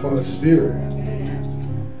thank God for her spirit.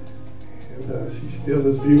 And she's still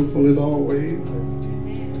as beautiful as always. And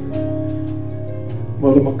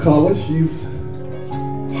Mother McCullough, she's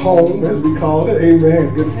home, as we call it. Amen.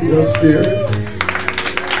 Good to see her spirit.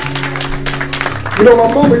 You know, my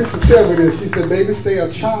mama used to tell me this. She said, baby, stay a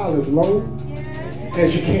child as long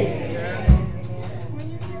as you can.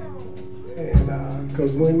 And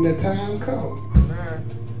because when the time comes,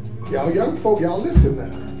 y'all young folk, y'all listen now.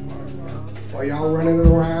 While y'all running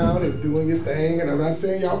around and doing your thing, and I'm not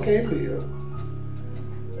saying y'all can't live.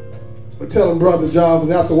 But tell them Brother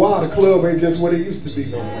Jarvis, after a while, the club ain't just what it used to be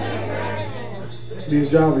no more. Me and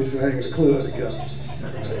Jarvis used to hang in the club together.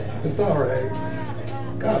 It's all right.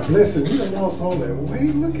 God bless him. He done lost all that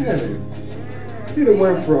weight. Look at him. He done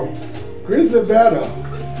went from grizzly bear to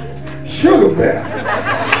sugar bear.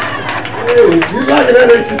 Hey, you liking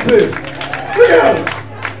that, ain't you, sis? Look at him.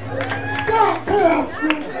 Stop,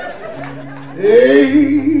 Pastor.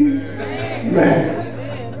 Amen.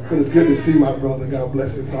 But it's good to see my brother. God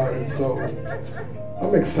bless his heart and soul.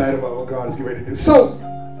 I'm excited about what God is getting ready to do. So,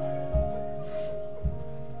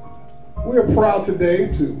 we are proud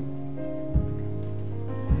today to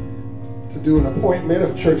do an appointment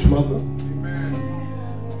of church mother. Amen.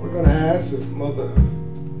 We're going to ask if Mother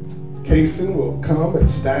Kaysen will come and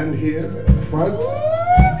stand here at the front.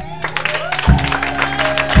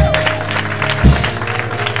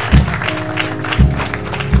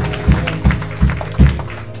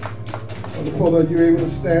 Mother Fuller, are you able to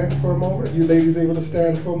stand for a moment? You ladies able to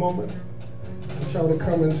stand for a moment? I want y'all to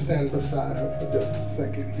come and stand beside her for just a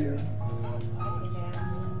second here.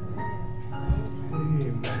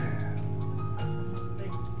 Amen.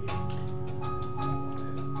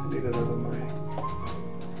 Need another mic.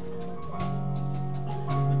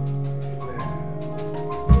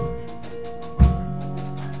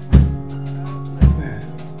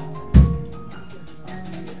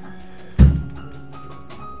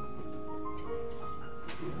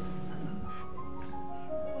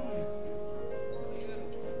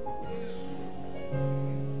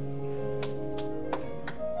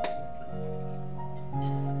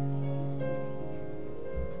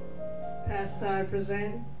 Pastor, I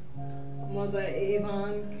present Mother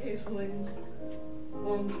Yvonne Caseling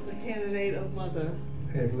from the candidate of Mother.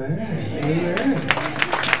 Amen. Amen.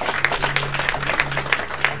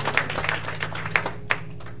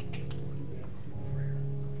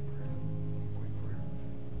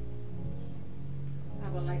 I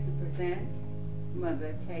would like to present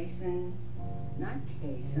Mother Kaysen, not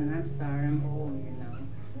Kaysen, I'm sorry, I'm old, you know.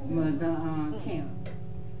 Mother Kemp.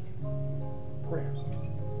 Prayer.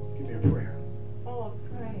 Give me a prayer. Oh,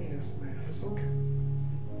 prayer. Yes, ma'am. It's okay.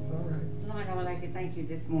 It's all right. Lord, I would like to thank you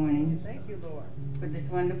this morning. Thank you, Lord. For this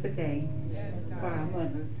wonderful day. Yes, for our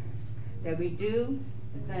mothers. That we do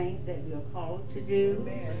the things that we are called to do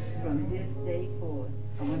from this day forward.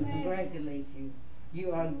 I want to congratulate you.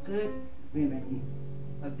 You are good women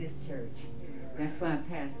of this church. That's why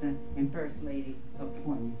Pastor and First Lady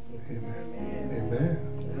appointed you. Amen.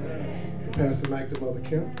 Amen. Pastor Mike to Mother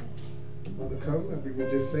Kemp. Mother come, and we would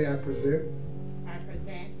just say, I present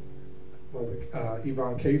Mother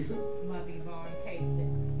Yvonne Caseling. Mother Yvonne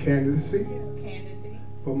Caseling. Candidacy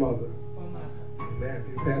for Mother. Amen.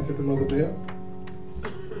 You pass it to Mother Bell.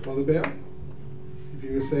 Mother Bell, if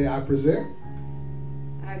you would say, I present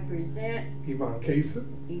Yvonne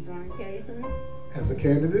Caseling as a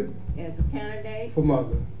candidate for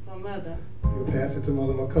Mother. You'll pass it to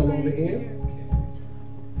Mother McCullough on the end.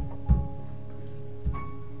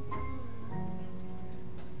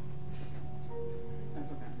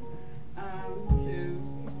 To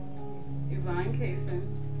Yvonne Caseling,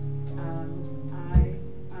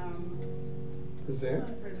 I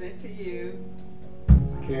present to you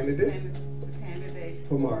as a candidate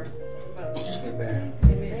for Mother. Amen.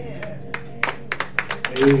 Amen.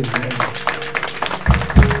 Amen.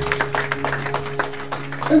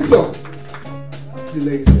 And so, you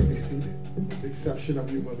ladies may be seated. With the exception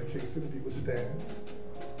of you, Mother Caseling, if you would stand.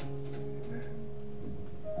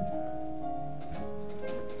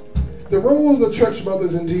 The role of the church mother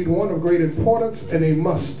is indeed one of great importance and a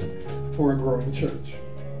must for a growing church.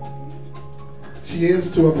 She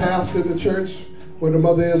is to a pastor in the church what a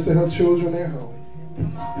mother is to her children at home.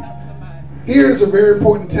 Here is a very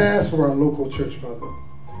important task for our local church mother.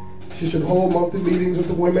 She should hold monthly meetings with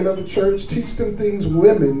the women of the church, teach them things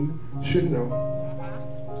women should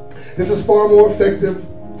know. This is far more effective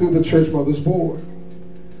through the church mother's board.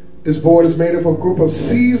 This board is made up of a group of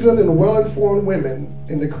seasoned and well-informed women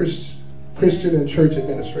in the Christian and church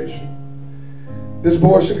administration. This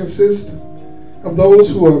board should consist of those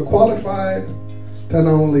who are qualified to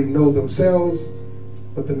not only know themselves,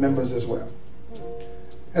 but the members as well.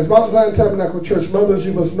 As Mount Zion Tabernacle Church mothers,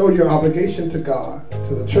 you must know your obligation to God,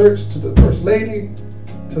 to the church, to the First Lady,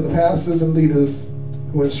 to the pastors and leaders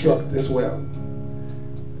who instruct as well.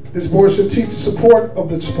 This board should teach the support of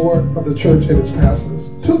the church and its pastors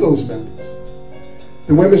to those members.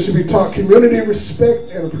 The women should be taught community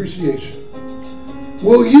respect and appreciation.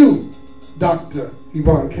 Will you, Dr.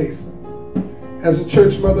 Yvonne Caseling, as a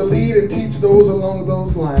church mother, lead and teach those along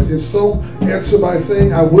those lines? If so, answer by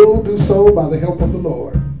saying, I will do so by the help of the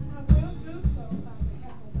Lord.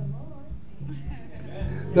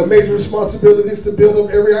 The major responsibility is to build up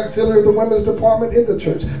every auxiliary of the women's department in the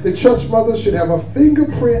church. The church mother should have a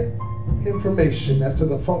fingerprint information as to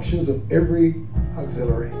the functions of every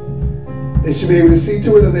auxiliary. They should be able to see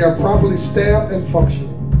to it that they are properly staffed and functioning.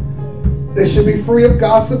 They should be free of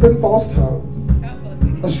gossip and false tongues.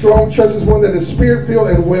 A strong church is one that is spirit-filled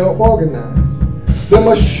and well organized. They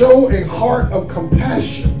must show a heart of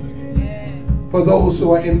compassion for those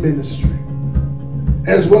who are in ministry,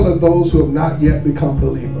 as well as those who have not yet become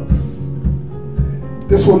believers.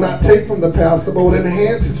 This will not take from the pastor, but will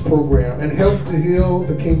enhance his program and help to heal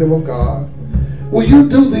the kingdom of God. Will you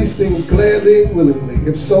do these things gladly and willingly?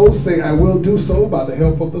 If so, say, I will do so by the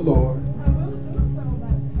help of the Lord.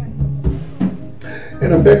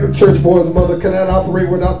 An effective church board's mother cannot operate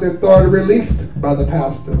without the authority released by the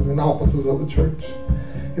pastors and officers of the church.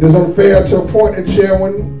 It is unfair to appoint a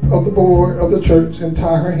chairman of the board of the church and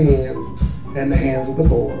tie her hands and the hands of the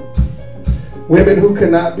board. Women who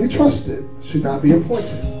cannot be trusted should not be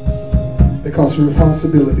appointed because the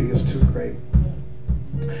responsibility is too great.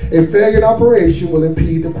 A failure in operation will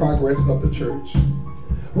impede the progress of the church.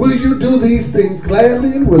 Will you do these things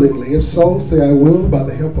gladly and willingly? If so, say, I will by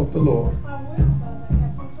the help of the Lord.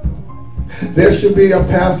 There should be a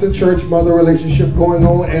pastor-church mother relationship going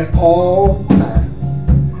on at all times.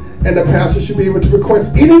 And the pastor should be able to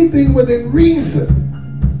request anything within reason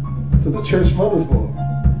to the church mother's board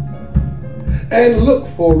and look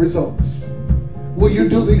for results. Will you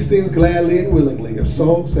do these things gladly and willingly? If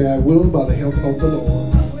so, say, I will by the help of the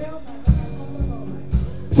Lord.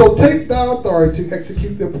 So So take thou authority to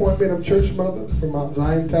execute the appointment of church mother for Mount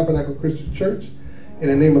Zion Tabernacle Christian Church in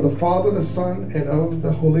the name of the Father, the Son, and of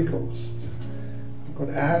the Holy Ghost. I'm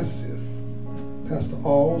going to ask if Pastor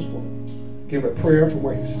Alls will give a prayer from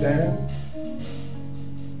where he stands.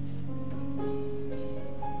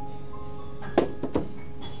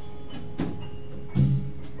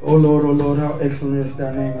 Oh Lord, how excellent is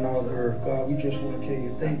thy name in all the earth. God, we just want to tell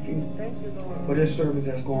you thank you for this service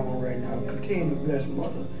that's going on right now. Continue to bless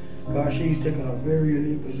Mother. God, she's taken a very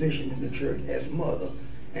unique position in the church as Mother.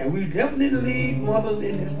 And we definitely need mothers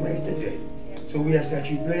in this place today. So we ask that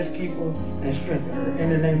you bless, keep her, and strengthen her. In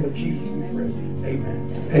the name of Jesus we pray. Amen.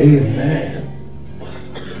 Amen.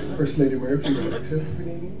 First Lady Murphy, you accept the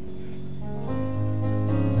reading?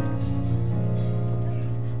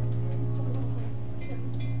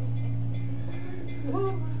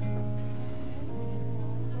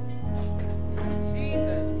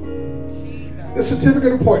 The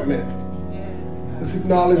certificate appointment. Let's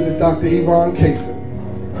acknowledge that Dr. Yvonne Kaysen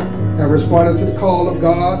have responded to the call of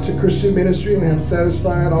God to Christian ministry and have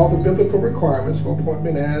satisfied all the biblical requirements for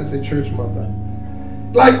appointment as a church mother.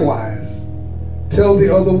 Likewise, tell the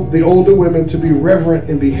older women to be reverent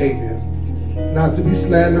in behavior, not to be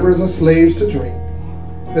slanderers or slaves to drink,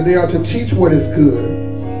 that they are to teach what is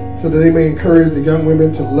good, so that they may encourage the young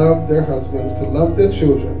women to love their husbands, to love their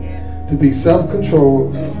children, to be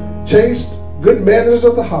self-controlled, chaste, good manners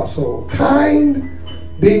of the household, kind,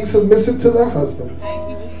 being submissive to their husbands,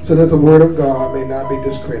 so that the word of God may not be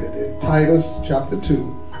discredited. Titus chapter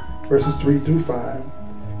 2, verses 3 through 5.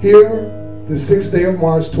 Here, the 6th day of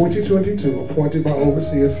March 2022, appointed by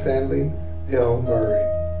Overseer Stanley L. Murray.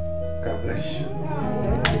 God bless you.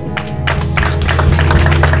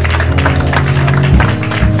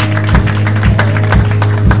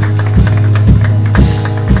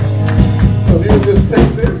 So if you just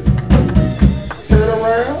take this, turn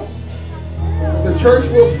around, the church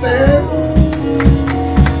will stand.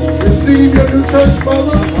 Receive your new church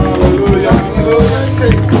mother. Hallelujah, hallelujah.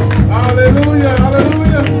 Hallelujah,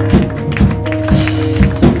 hallelujah.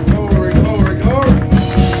 Glory, glory, glory.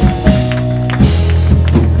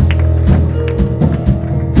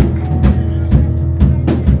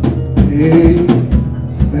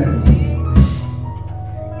 Amen.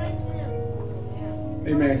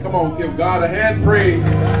 Amen. Come on, give God a hand praise.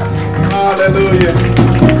 Hallelujah.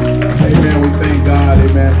 Amen. We thank God,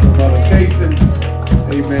 amen, for Mother Kaysen.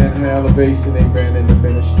 Amen. Her elevation, amen, in the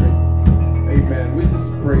ministry. Amen. We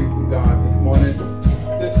just praise God this morning.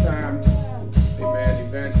 This time,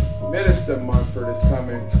 amen, Minister Munford is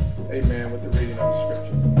coming, amen, with the reading of the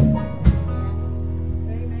scripture.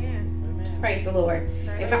 Amen. Praise the Lord.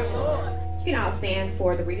 If I, you can all stand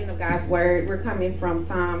for the reading of God's word. We're coming from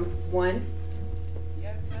Psalms 1.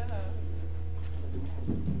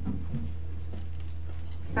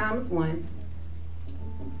 Psalms 1.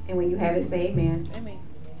 And when you have it, say amen. Amen.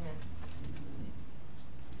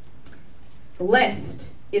 Blessed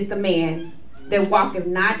is the man that walketh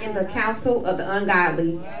not in the counsel of the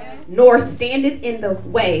ungodly, nor standeth in the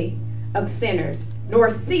way of sinners, nor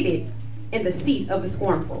seated in the seat of the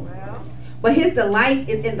scornful. But his delight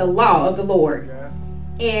is in the law of the Lord,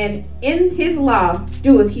 and in his law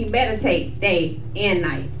doeth he meditate day and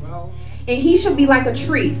night. And he shall be like a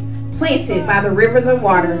tree planted by the rivers of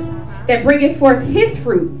water, that bringeth forth his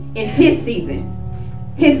fruit in his season.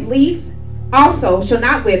 His leaf also shall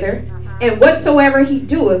not wither, and whatsoever he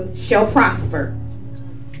doeth shall prosper.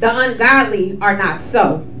 The ungodly are not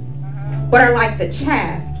so, but are like the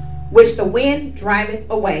chaff which the wind driveth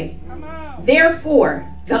away. Therefore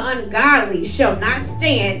the ungodly shall not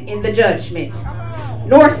stand in the judgment,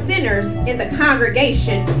 nor sinners in the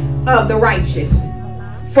congregation of the righteous.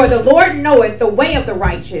 For the Lord knoweth the way of the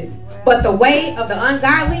righteous, but the way of the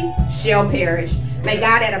ungodly shall perish. May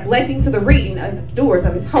God add a blessing to the reading and the doers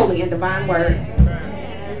of his holy and divine word.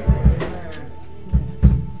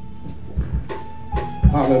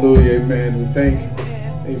 Hallelujah, amen. We thank,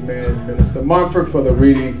 amen, Minister Munford for the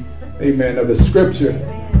reading, amen, of the scripture.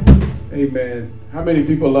 Amen. How many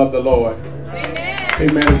people love the Lord? Amen.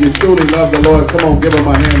 Amen. If you truly love the Lord, come on, give him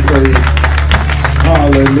a hand praise.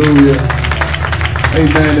 Hallelujah.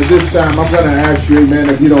 Amen. At this time, I'm going to ask you, amen,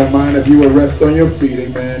 if you don't mind, if you will rest on your feet,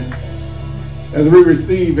 amen. As we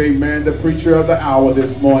receive, amen, the preacher of the hour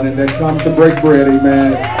this morning that comes to break bread,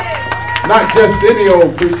 amen. Not just any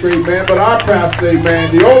old preacher, amen, but our pastor,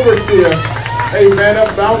 amen, the overseer, amen,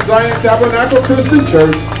 of Mount Zion Tabernacle Christian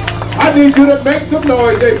Church. I need you to make some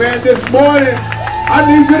noise, amen, this morning. I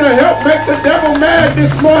need you to help make the devil mad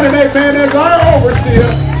this morning, amen, as our overseer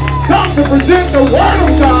comes to present the word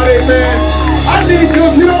of God, amen. I need you,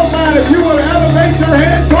 if you don't mind, if you will elevate your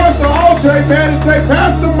hand towards the altar, amen, and say,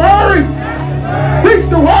 Pastor Murray,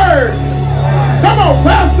 on,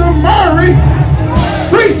 Pastor Murray,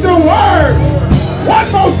 preach the word.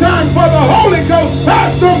 One more time for the Holy Ghost,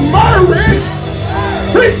 Pastor Murray,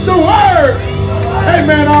 preach the word.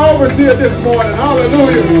 Amen. Our overseer this morning.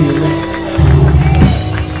 Hallelujah.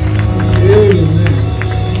 Amen.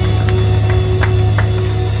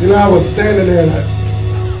 You know, I was standing there and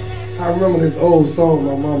I remember this old song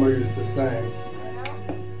my mama used to sing.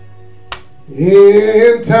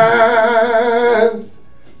 In times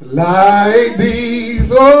like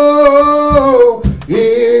these, oh,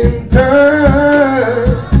 in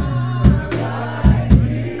times.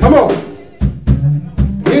 Come on.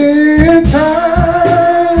 In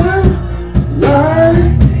times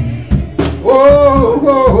like,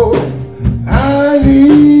 oh, I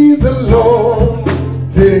need the Lord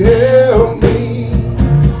to help me.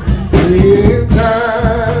 In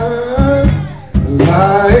times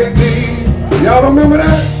like these. Y'all remember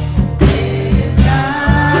that?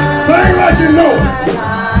 Sing like you know it.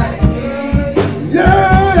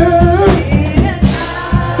 Yeah.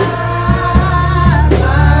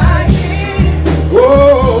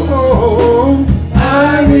 Oh,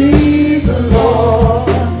 I need the Lord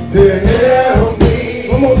to help me.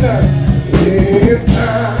 One more time. In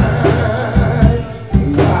time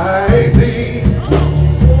like these.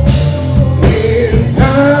 In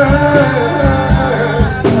time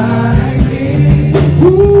like these.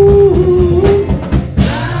 Ooh.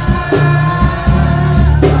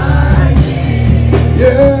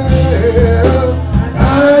 Yeah. I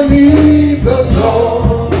need the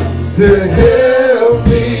Lord to help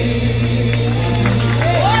me.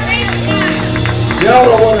 Y'all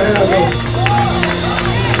don't want to have no.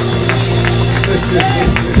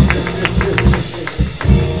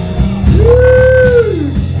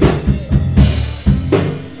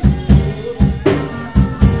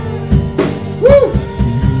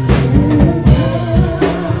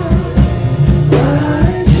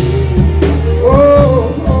 Woo!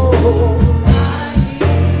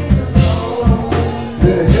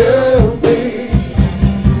 To help me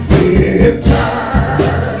in time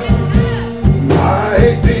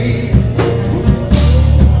like these.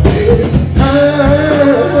 In time.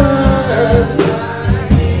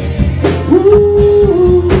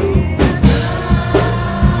 Ooh.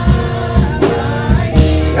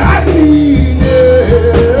 I need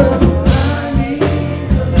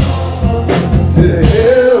to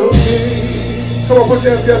help me. Come on, put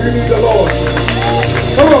your hands together. You need the Lord.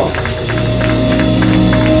 Come on.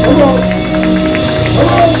 Come on. Come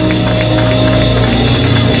on.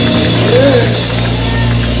 Yeah.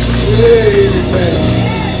 Amen.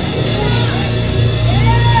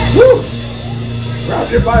 Woo. Grab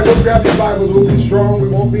your Bibles, grab your Bibles. We'll be strong. We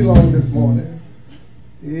won't be long this morning.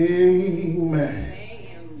 Amen.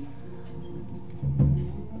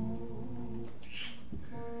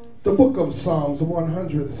 The book of Psalms, the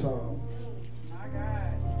 100th Psalm.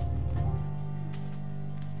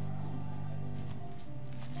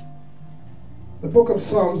 The book of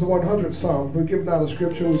Psalms, the 100th Psalm. We give now the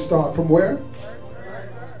scripture. We start from where?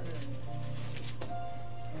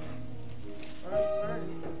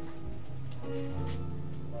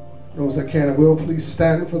 Those that can and will, please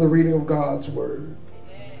stand for the reading of God's word.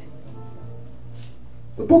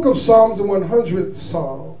 The book of Psalms, the 100th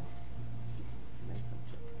Psalm.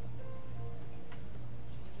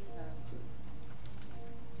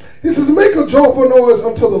 He says, make a joyful noise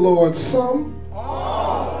unto the Lord, some,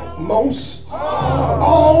 most,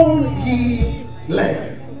 all ye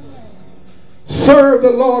lands. Serve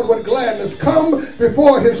the Lord with gladness. Come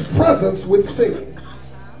before his presence with singing.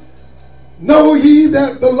 Know ye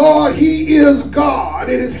that the Lord, he is God.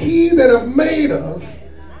 It is he that hath made us,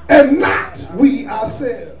 and not we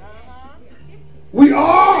ourselves. We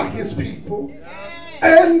are his people,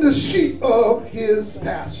 and the sheep of his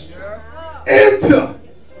pasture. Enter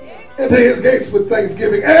into his gates with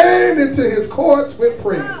thanksgiving, and into his courts with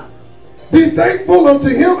praise. Be thankful unto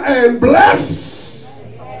him, and bless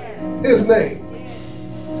his name.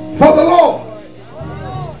 For the Lord,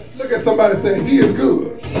 look at somebody say, he is good.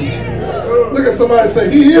 Look at somebody say,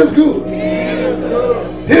 he is good.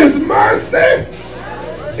 His mercy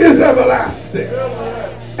is everlasting,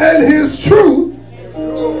 and his truth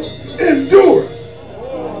endureth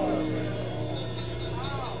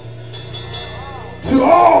to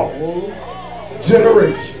all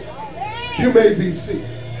generations. You may be seated.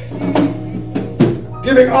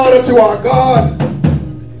 Giving honor to our God,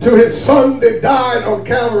 to his son that died on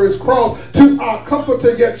Calvary's cross, to our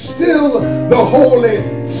comforter, yet still the Holy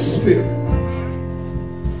Spirit.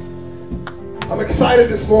 I'm excited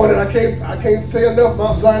this morning. I can't say enough,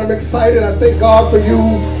 Mount Zion. I'm excited. I thank God for you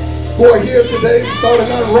who are here today. Thought it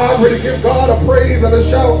not robbery to give God a praise and a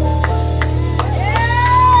shout.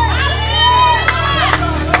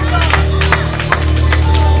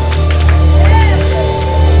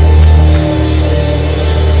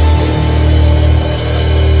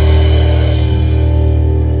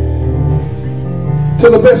 to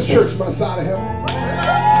the best church my side of heaven.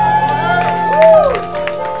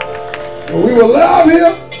 And we will love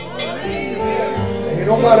him. Ain't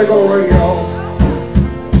nobody gonna run you off.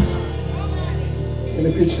 And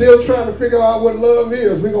if you're still trying to figure out what love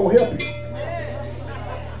is, we're gonna help you.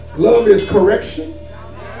 Love is correction,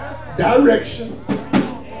 direction,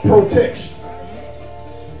 protection.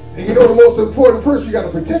 And you know the most important person you got to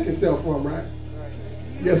protect yourself from, right?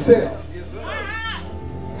 Yourself.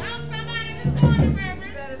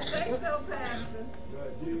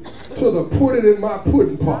 To the put it in my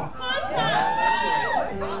pudding pot.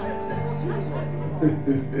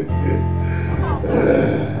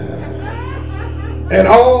 And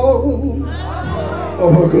all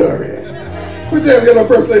of her glory. Put your hands together,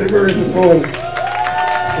 First Lady Murray this morning.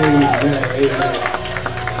 Amen. Amen.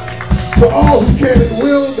 To all who can and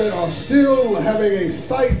will that are still having a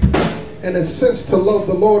sight and a sense to love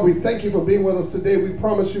the Lord, we thank you for being with us today. We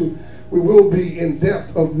promise you we will be in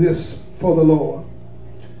depth of this for the Lord.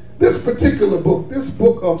 This particular book, this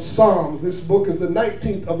book of Psalms, this book is the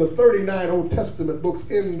 19th of the 39 Old Testament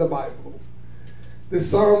books in the Bible.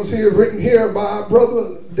 This Psalms here, written here by our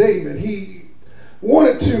brother David. He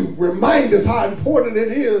wanted to remind us how important it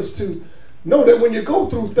is to know that when you go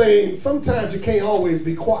through things, sometimes you can't always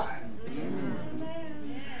be quiet.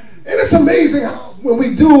 And it's amazing how when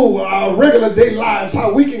we do our regular day lives,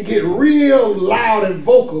 how we can get real loud and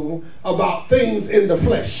vocal about things in the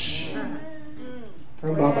flesh.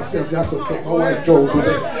 I'm by myself, that's okay. My wife drove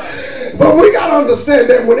today. But we got to understand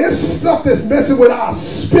that when there's stuff that's messing with our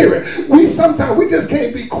spirit, sometimes we just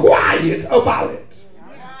can't be quiet about it.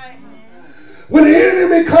 When the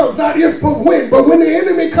enemy comes, not if but when. But when the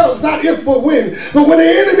enemy comes, not if but when. But when the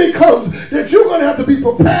enemy comes, that you're going to have to be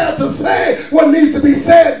prepared to say what needs to be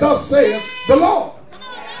said, thus saith the Lord.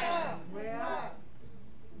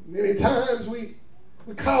 Many times we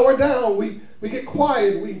cower down, we get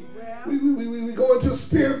quiet, we go into a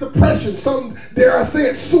spirit of depression. Some, dare I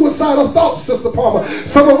say it, suicidal thoughts, Sister Palmer.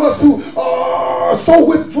 Some of us who are so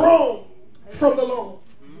withdrawn from the Lord.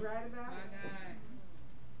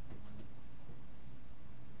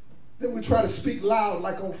 Then we try to speak loud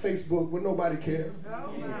like on Facebook when nobody cares.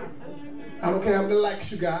 I don't care how many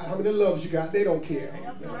likes you got, how many loves you got, they don't care.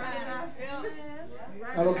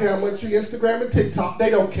 I don't care how much you Instagram and TikTok, they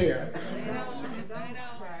don't care.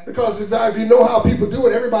 Because if you know how people do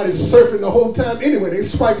it, everybody's surfing the whole time anyway. They're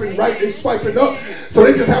swiping right, they're swiping up. So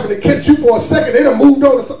they just happen to catch you for a second. They done moved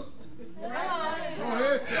on to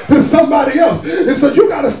somebody else. And so you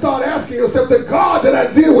got to start asking yourself, the God that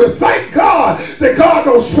I deal with, thank God that God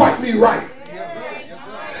don't swipe me right.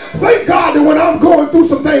 Thank God that when I'm going through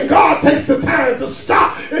something, God takes the time to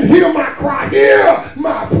stop and hear my cry, hear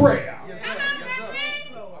my prayer.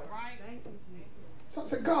 So I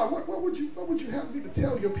said, God, what would you have me to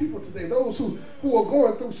tell your people today? Those who are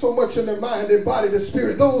going through so much in their mind, their body, their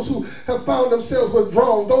spirit. Those who have found themselves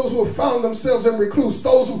withdrawn. Those who have found themselves in recluse.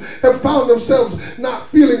 Those who have found themselves not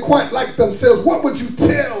feeling quite like themselves. What would you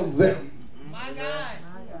tell them? My God.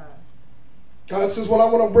 God says, well, I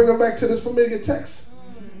want to bring them back to this familiar text.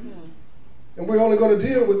 And we're only going to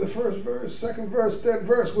deal with the first verse, second verse, third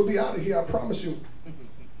verse. We'll be out of here, I promise you.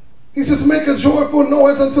 He says, make a joyful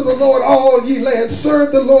noise unto the Lord, all ye lands.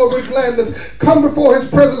 Serve the Lord with gladness. Come before his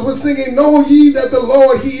presence with singing. Know ye that the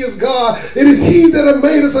Lord, he is God. It is he that hath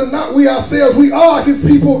made us and not we ourselves. We are his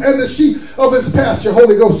people and the sheep of his pasture.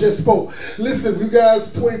 Holy Ghost just spoke. Listen, you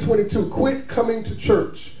guys, 2022, quit coming to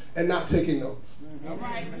church and not taking notes. All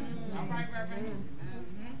right. All right, Reverend.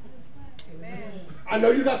 I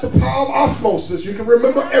know you got the power of osmosis. You can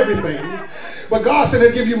remember everything. But God said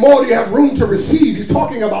he'll give you more than you have room to receive. He's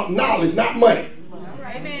talking about knowledge, not money.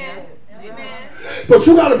 Amen. Amen. But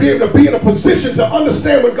you got to be able to be in a position to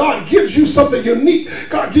understand when God gives you something unique.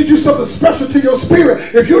 God gives you something special to your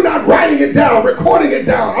spirit. If you're not writing it down, recording it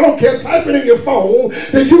down, I don't care, type it in your phone,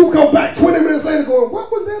 then you come back 20 minutes later going, what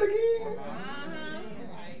was that again?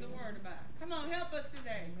 Come on, help us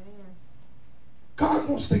today. God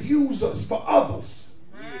wants to use us for others.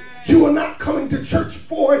 You are not coming to church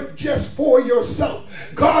just for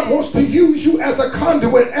yourself. God wants to use you as a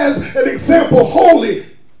conduit, as an example, holy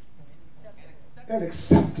and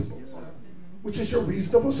acceptable, which is your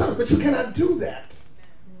reasonable service. But you cannot do that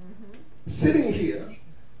sitting here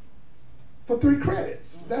for 3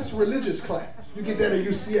 credits. That's religious class. You get that at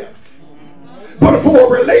UCF. But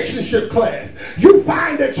for a relationship class, you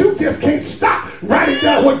find that you just can't stop writing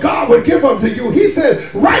down what God would give unto you. He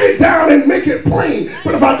said, write it down and make it plain.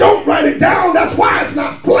 But if I don't write it down, that's why it's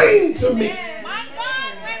not plain to me. My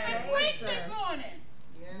God, Reverend, preach this morning.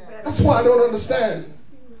 That's why I don't understand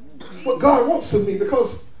what God wants of me,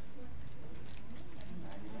 because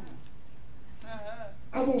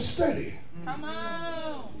I'm going to study. Come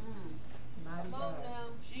on. Come on now.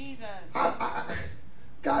 Jesus.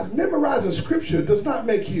 Guys, memorizing scripture does not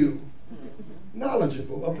make you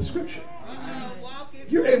knowledgeable of the scripture.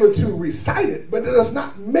 You're able to recite it, but it does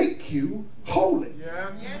not make you holy.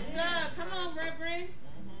 Yes, sir. Come on, Reverend.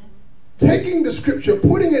 Taking the scripture,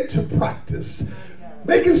 putting it to practice,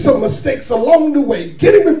 making some mistakes along the way,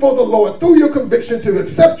 getting before the Lord through your conviction to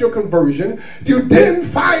accept your conversion, you then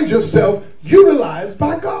find yourself utilized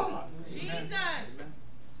by God. Jesus.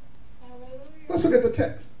 Let's look at the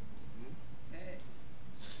text.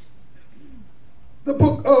 The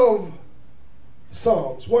book of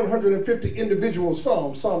Psalms, 150 individual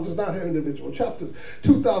Psalms. Psalms does not have individual chapters.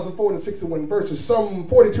 2,461 verses. Some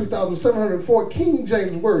 42,704 King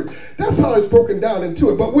James words. That's how it's broken down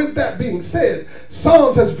into it. But with that being said,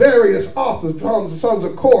 Psalms has various authors. Psalms, the sons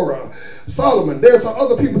of Korah, Solomon. There's some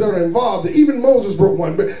other people that are involved. Even Moses wrote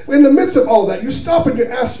one. But in the midst of all that, you stop and you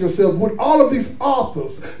ask yourself, with all of these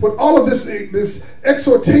authors, with all of this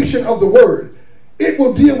exhortation of the word, it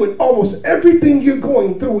will deal with almost everything you're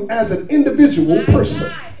going through as an individual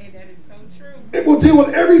person. It will deal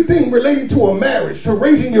with everything relating to a marriage, to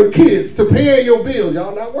raising your kids, to paying your bills.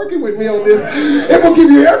 Y'all not working with me on this. It will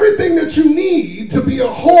give you everything that you need to be a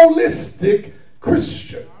holistic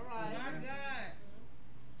Christian.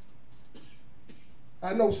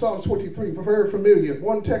 I know Psalm 23, very familiar.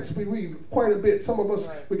 One text we read quite a bit. Some of us,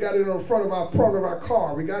 we got it on the front of our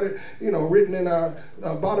car. We got it, written in our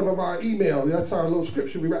bottom of our email. That's our little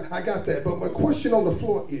scripture we write. I got that. But my question on the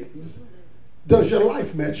floor is, does your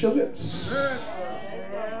life match your lips?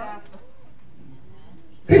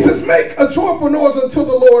 He says, make a joyful noise unto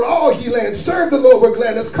the Lord, all ye lands. Serve the Lord with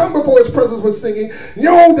gladness. Come before his presence with singing.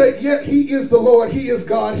 Know that yet he is the Lord. He is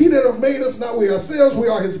God. He that have made us, not we ourselves. We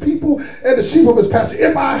are his people and the sheep of his pasture.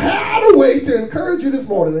 If I had a way to encourage you this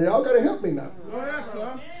morning, and y'all got to help me now.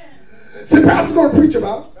 See, Pastor's going to preach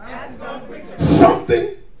about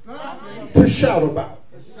something to shout about.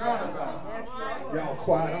 Y'all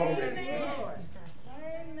quiet already.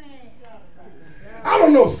 I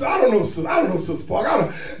don't know, Sister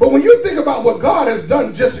Park. But when you think about what God has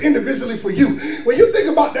done just individually for you, when you think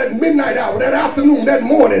about that midnight hour, that afternoon, that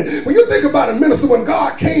morning, when you think about it, minister, when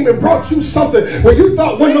God came and brought you something, when you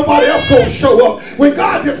thought when nobody else going to show up, when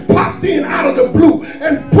God just popped in out of the blue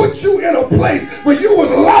and put you in a place where you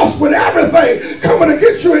was lost with everything coming to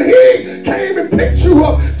get you, and he came and picked you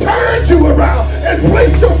up, turned you around, and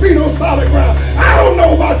placed your feet on solid ground. I don't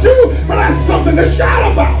know about you, but that's something to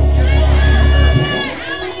shout about.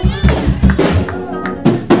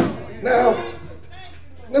 Now,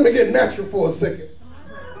 let me get natural for a second.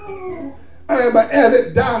 I am an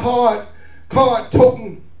avid, die-hard,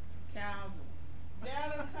 card-toting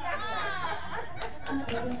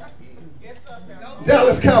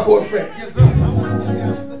Dallas Cowboy fan.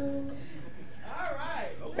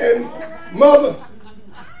 And mother,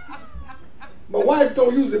 my wife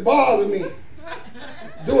don't usually bother me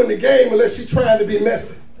during the game unless she's trying to be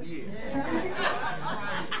messy.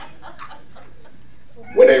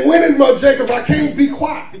 When they winning, Brother Jacob, I can't be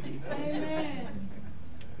quiet.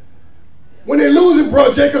 When they losing,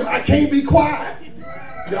 Brother Jacob, I can't be quiet.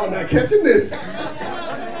 Y'all not catching this.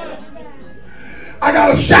 I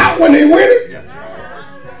got to shout when they winning.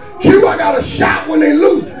 Q, I got to shout when they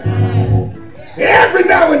losing. Every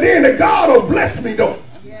now and then, the God will bless me, though.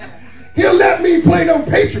 He'll let me play them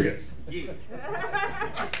Patriots.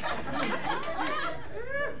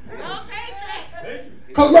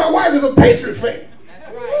 Because my wife is a Patriot fan.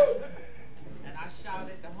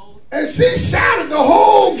 And she shouted the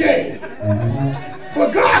whole game.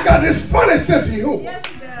 But God got this funny sense of humor.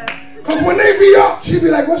 Because when they be up, she be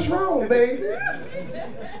like, what's wrong, baby?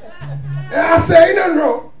 And I say, ain't nothing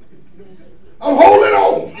wrong. I'm holding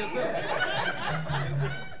on.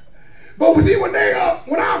 But see, when they up,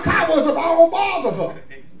 when our Cowboys up, I don't bother her.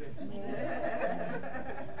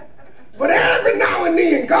 But every now and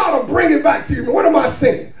then, God will bring it back to you. What am I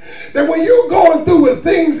saying? That when you're going through with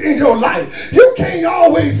things in your life, you can't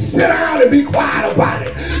always sit down and be quiet about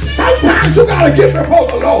it. Sometimes you got to get before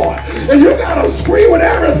the Lord. And you got to scream with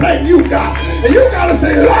everything you got. And you got to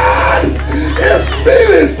say, Lord, it's me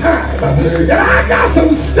this time. And I got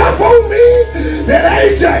some stuff on me that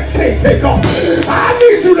Ajax can't take off. I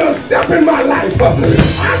need you to step in my life.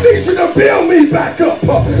 I need you to build me back up.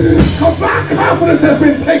 Because my confidence has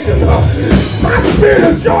been taken. My spirit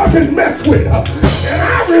of joy has been messed with. And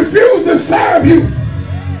I refuse to serve you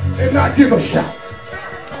and not give a shout.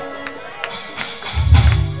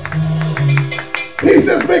 He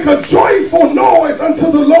says, make a joyful noise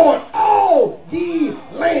unto the Lord, all ye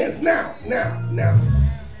lands. Now.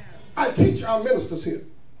 I teach our ministers here.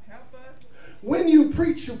 when you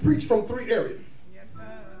preach from 3 areas.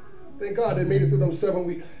 Thank God they made it through them 7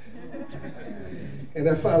 weeks in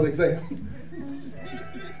that final exam.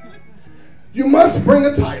 You must bring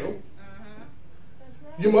a title.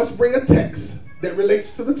 You must bring a text that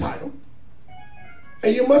relates to the title.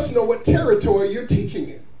 And you must know what territory you're teaching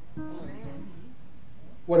in.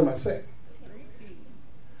 What am I saying?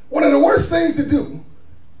 One of the worst things to do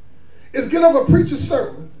is get up a preacher's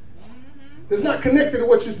sermon that's not connected to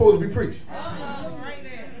what you're supposed to be preaching.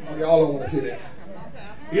 Oh, y'all don't want to hear that.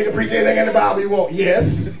 You can preach anything in the Bible you want.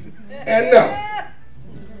 Yes and no.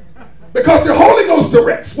 Because the Holy Ghost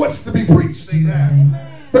directs what's to be preached.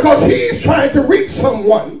 Because he's trying to reach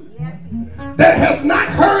someone that has not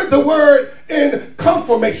heard the word in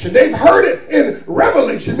confirmation. They've heard it in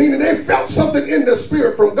revelation, meaning they felt something in the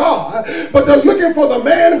spirit from God, but they're looking for the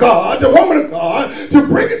man of God, the woman of God, to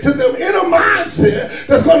bring it to them in a mindset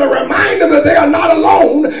that's going to remind them that they are not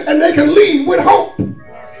alone and they can lead with hope.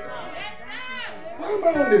 Why am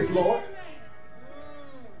I on this, Lord?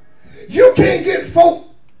 You can't get folk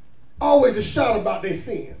always to shout about their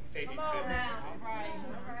sins.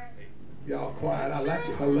 Y'all quiet. I like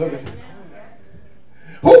it. I love it.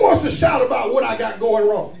 Who wants to shout about what I got going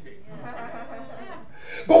wrong?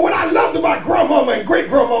 But what I loved about grandmama and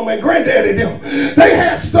great-grandmama and granddaddy, they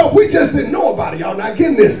had stuff we just didn't know about it. Y'all not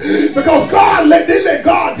getting this. Because they let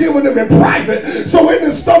God deal with them in private, so it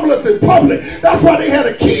didn't stumble us in public. That's why they had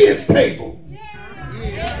a kids' table.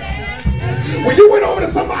 When you went over to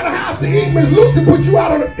somebody's house to eat, Miss Lucy put you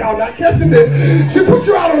out on the, y'all not catching this, she put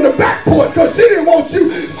you out on the back porch because she didn't want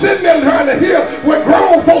you sitting there trying to hear what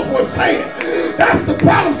grown folk were saying. That's the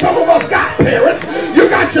problem some of us got, parents. You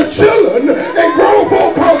got your children in grown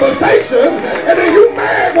folk conversations, and then you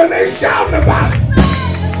mad when they shouting about it.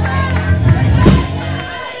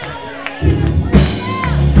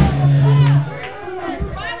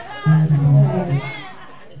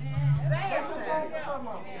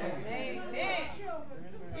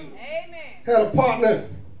 Had a partner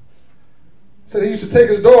said he used to take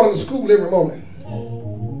his daughter to school every morning.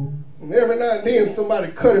 And every now and then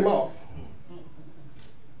somebody cut him off.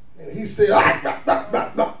 And he said, bah, bah,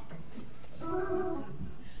 bah, bah.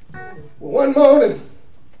 Well, one morning,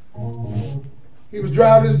 he was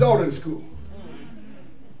driving his daughter to school.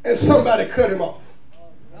 And somebody cut him off.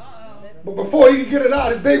 But before he could get it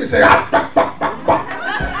out, his baby said, bah, bah, bah, bah.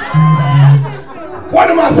 What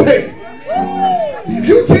am I saying? If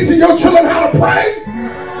you teaching your children how to pray,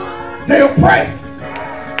 they'll pray.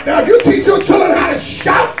 Now if you teach your children how to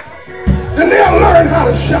shout, then they'll learn how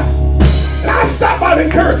to shout. And I stop by to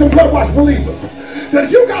encourage some blood wash believers that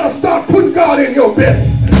you got to start putting God in your belly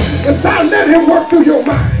and start letting him work through your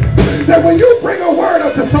mind. That when you bring a word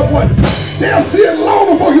up to someone, they'll see it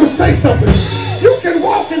long before you say something. You can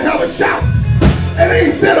walk and have a shout and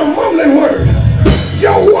ain't said a mumbling word.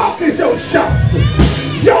 Your walk is your shout.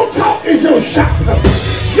 Your talk is your shout.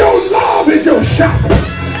 Your love is your shout.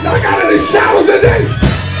 Now I got any shouters today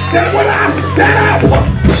that when I stand up,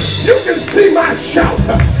 you can see my shout.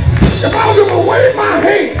 If I was going to wave my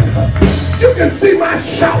hand, you can see my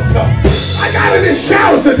shout. I got any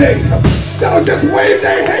shouters today that'll just wave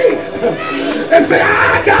their hand and say,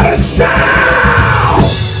 I got a shout.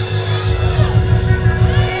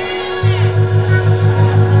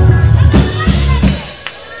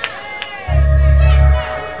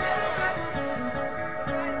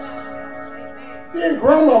 Then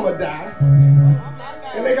grandmama died,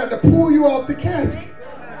 and they got to pull you off the casket.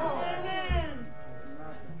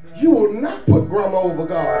 You will not put grandma over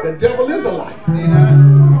God. The devil is a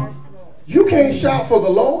liar. You can't shout for the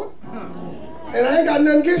Lord, and I ain't got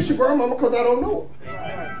nothing against you, grandmama, because I don't know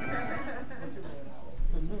her.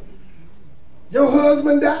 Your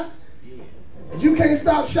husband died, and you can't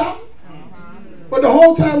stop shouting. But the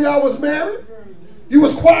whole time y'all was married, you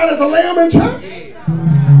was quiet as a lamb in church.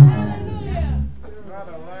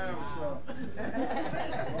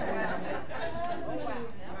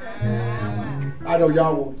 I know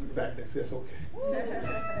y'all won't be back there, so it's okay.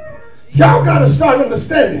 Y'all got to start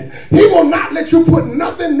understanding. He will not let you put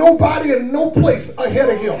nothing, nobody, and no place ahead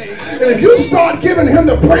of him. And if you start giving him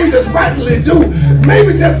the praise that's rightly due,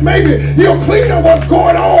 maybe, just maybe, he'll clean up what's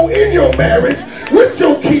going on in your marriage, with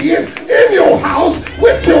your kids, in your house,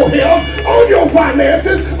 with your health, on your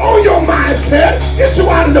finances, on your mindset, get you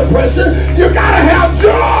out of depression. You got to have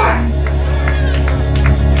joy.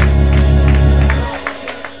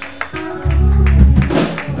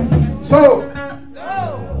 So,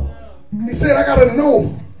 he said, I got to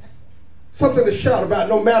know something to shout about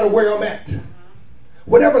no matter where I'm at.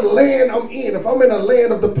 Whatever land I'm in, if I'm in a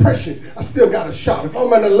land of depression, I still got to shout. If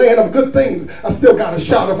I'm in a land of good things, I still got to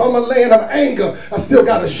shout. If I'm in a land of anger, I still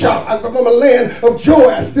got to shout. If I'm in a land of joy,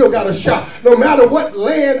 I still got to shout. No matter what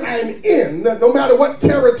land I'm in, no matter what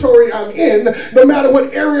territory I'm in, no matter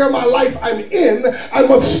what area of my life I'm in, I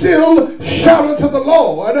must still shout unto the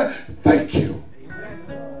Lord, thank you.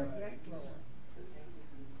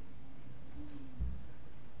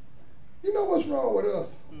 You know what's wrong with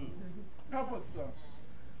us? Help us, sir.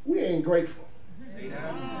 We ain't grateful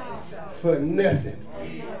for nothing.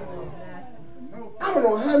 I don't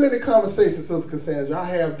know how many conversations, Sister Cassandra, I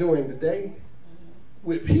have during the day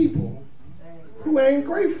with people who ain't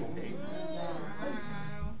grateful.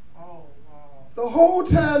 The whole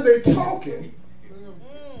time they talking,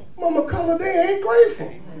 Mama Color, they ain't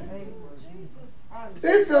grateful.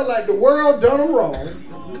 They feel like the world done them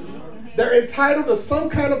wrong. They're entitled to some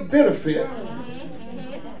kind of benefit.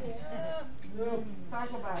 Help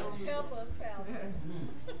us, Pastor.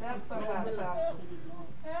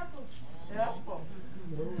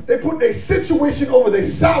 They put their situation over their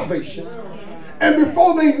salvation, and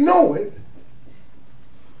before they know it,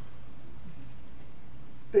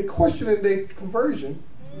 they questioning their conversion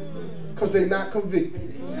because they're not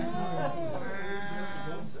convicted.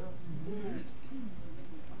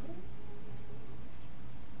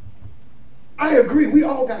 I agree, we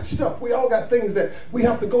all got stuff. We all got things that we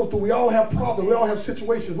have to go through. We all have problems. We all have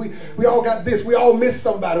situations. We all got this. We all miss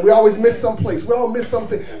somebody. We always miss someplace. We all miss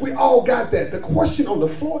something. We all got that. The question on the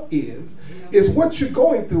floor is what you're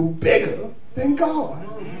going through bigger than God?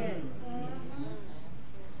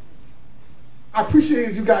 I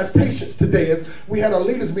appreciate you guys' patience today as we had our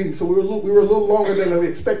leaders meeting, so we were a little longer than we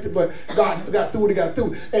expected, but God got through what he got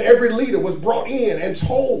through. And every leader was brought in and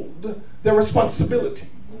told their responsibility.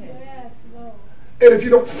 And if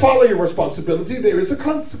you don't follow your responsibility, there is a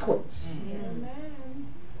consequence.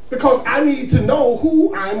 Because I need to know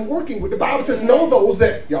who I'm working with. The Bible says, know those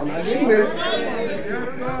that, y'all not getting this.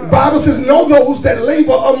 The Bible says, know those that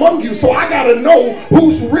labor among you. So I got to know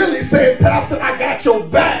who's really saying, Pastor, I got your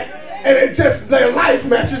back. And it just, their life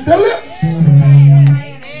matches their lips.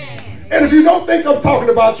 And if you don't think I'm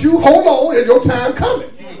talking about you, hold on, and your time coming.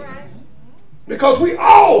 Because we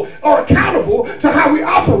all are accountable to how we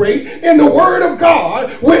operate in the Word of God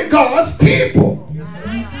with God's people.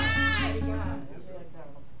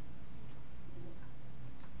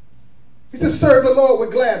 He says, serve the Lord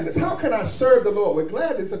with gladness. How can I serve the Lord with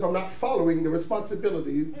gladness if I'm not following the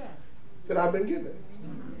responsibilities that I've been given?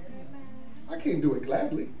 I can't do it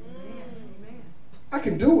gladly. I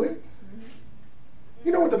can do it.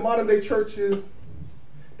 You know what the modern day church is?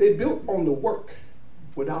 They built on the work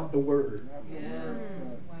without the word.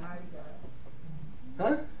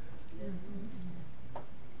 Huh?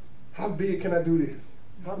 How big can I do this?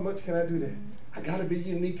 How much can I do that? I got to be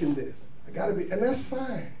unique in this. I got to be, and that's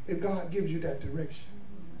fine if God gives you that direction.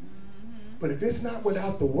 But if it's not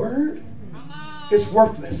without the word, it's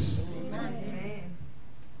worthless.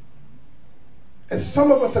 And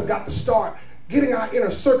some of us have got to start getting our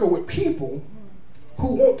inner circle with people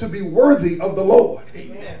who want to be worthy of the Lord.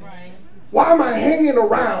 Amen. Why am I hanging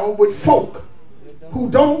around with folk who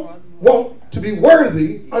don't want to be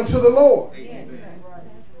worthy unto the Lord? And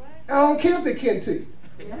I don't care if they can to you.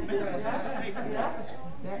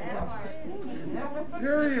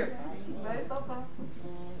 Period.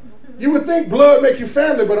 You would think blood make you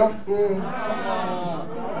family, but y'all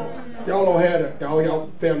don't have that. Y'all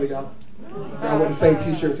family, y'all wear the same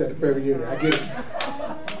t-shirts at the family reunion. I get it.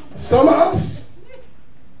 Some of us,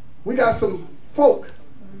 we got some folk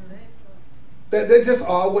that they just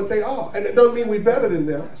are what they are. And it doesn't mean we're better than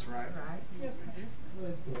them. That's right.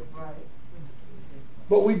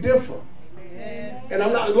 But we differ. And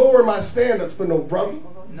I'm not lowering my standards for no brother,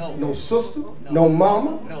 no sister, no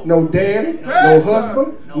mama, no daddy, no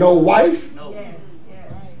husband, no wife.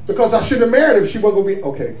 Because I shouldn't have married if she wasn't going to be,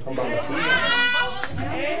 okay, I'm about to say.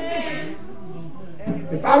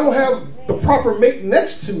 If I don't have the proper mate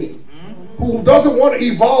next to me who doesn't want to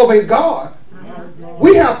evolve in God,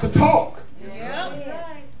 we have to talk.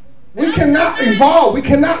 We cannot evolve. We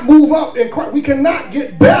cannot move up in Christ. We cannot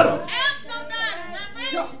get better.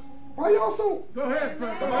 Why y'all so? Go ahead,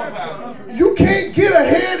 sir. Go ahead, sir. You can't get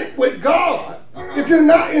ahead with God if you're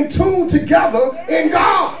not in tune together in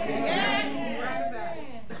God.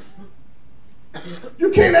 You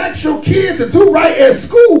can't ask your kids to do right at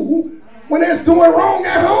school when they're doing wrong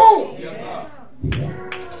at home. Yes, sir.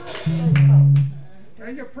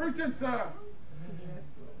 And you're preaching, sir.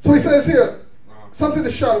 So he says here, something to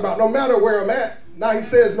shout about, no matter where I'm at. Now he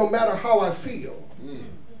says, no matter how I feel.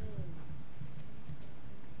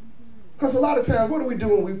 Because a lot of times, what do we do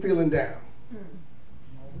when we're feeling down?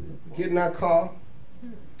 get in our car.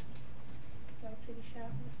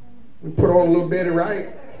 We put on a little Betty Wright.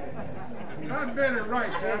 Not Betty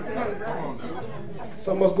Wright. Come on now.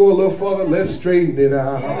 Some of us go a little further. Let's straighten it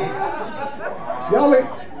out. Y'all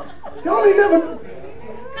ain't never.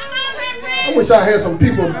 I wish I had some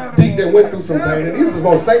people deep that went through some things. And these are the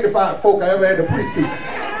most sanctified folk I ever had to preach to.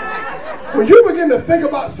 When you begin to think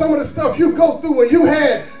about some of the stuff you go through when you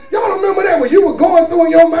had, y'all remember that when you were going through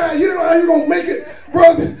in your mind, you didn't know how you gonna make it,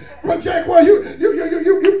 brother Jaquan.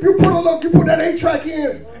 You put a look, you put that 8-track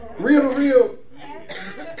in, reel to reel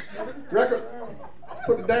record,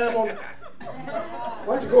 put the dime on it.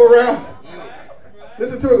 Why don't you go around,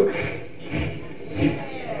 listen to it,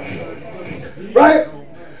 right?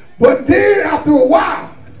 But then after a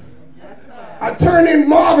while, I turned in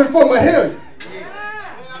Marvin for Mahalia.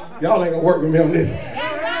 Y'all ain't gonna work with me on this,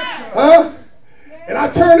 huh? And I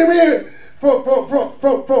turned him in from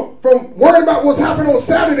worrying about what's happening on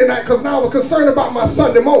Saturday night, because now I was concerned about my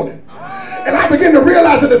Sunday morning. And I began to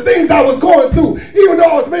realize that the things I was going through, even though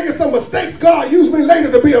I was making some mistakes, God used me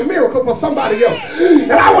later to be a miracle for somebody else.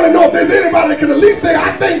 And I want to know if there's anybody that can at least say,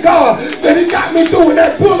 I thank God that he got me through, and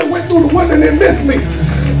that bullet went through the window and it missed me.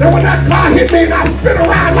 That when that car hit me and I spin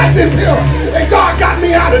around like this here, and God got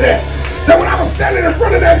me out of that. That when I was standing in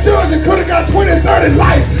front of that judge and could have got 20, 30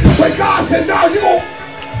 life, but God said, no, you gon'.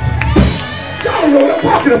 Y'all don't know what I'm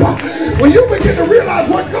talking about. When you begin to realize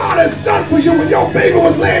what God has done for you when your baby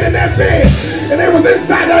was laying in that bed and it was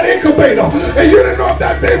inside that incubator and you didn't know if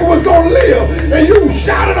that baby was going to live, and you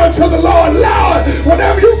shouted unto the Lord, Lord,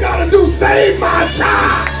 whatever you got to do, save my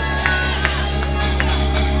child.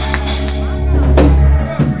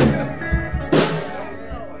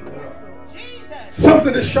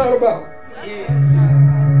 Something to shout about.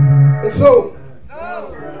 And so,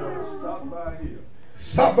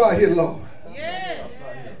 stop by here, Lord.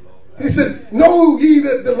 He said, know ye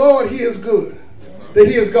that the Lord, he is good, that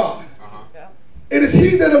he is God. It is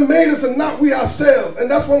he that has made us and not we ourselves. And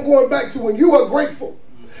that's what I'm going back to. When you are grateful,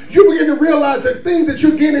 you begin to realize that things that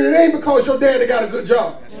you're getting, it ain't because your daddy got a good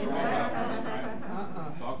job.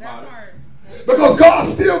 Because God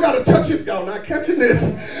still got to touch it. Y'all not catching this.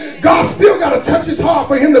 God still got to touch his heart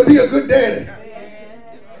for him to be a good daddy.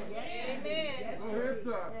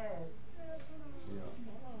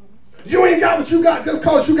 You ain't got what you got just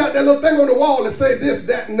because you got that little thing on the wall that say this,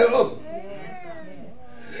 that, and the other.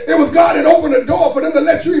 It was God that opened the door for them to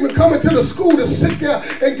let you even come into the school to sit there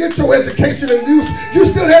and get your education. And you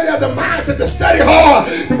still had to have the mindset to study hard,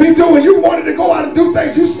 to be doing. You wanted to go out and do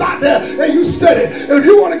things. You sat there and you studied. And if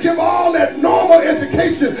you want to give all that normal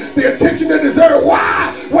education the attention they deserve,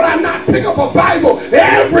 why would I not pick up a Bible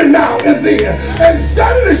every now and then and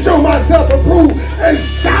study to show myself approved and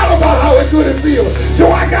shout about how good it feels? Do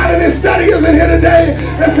I got any studiers in here today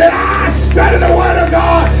that said, I study the Word of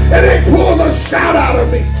God, and it pulls a shout out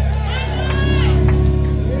of me?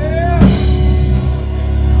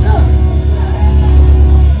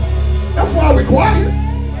 That's why we're quiet.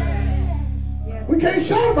 We can't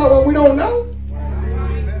shout about what we don't know.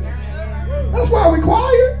 That's why we're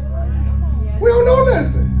quiet. We don't know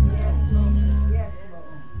nothing.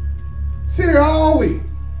 Sit here all week,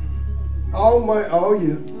 all month, all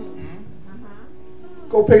year.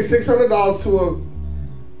 Go pay $600 to a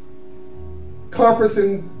conference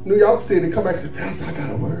in New York City. Come back and say, Pastor, I got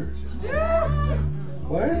a word.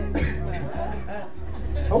 What?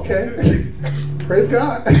 Okay. Praise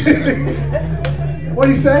God. What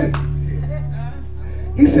did he say?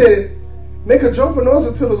 He said, make a joyful noise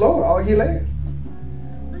unto the Lord, all ye lands.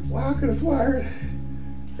 Wow, I could have sworn I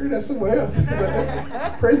heard that somewhere else.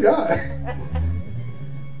 Praise God.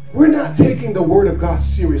 We're not taking the word of God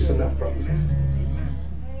serious enough, brothers and sisters.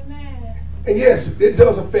 And yes, it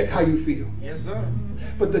does affect how you feel. Yes, sir.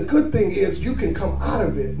 But the good thing is you can come out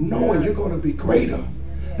of it knowing you're going to be greater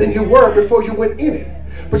than you were before you went in it.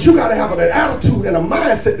 But you got to have an attitude and a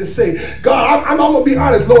mindset to say, God, I'm going to be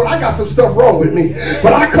honest, Lord, I got some stuff wrong with me.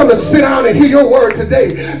 But I come to sit down and hear your word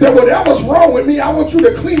today. That whatever's wrong with me, I want you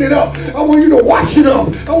to clean it up. I want you to wash it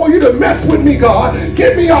up. I want you to mess with me, God.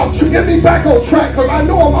 Get me back on track, because I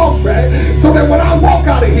know I'm off track. So that when I walk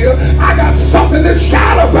out of here, I got something to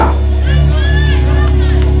shout about.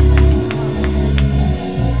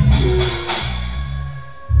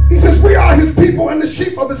 He says, we are his people and the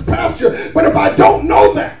sheep of his pasture. But if I don't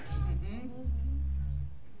know that,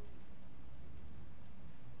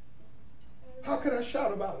 how can I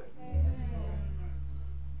shout about it?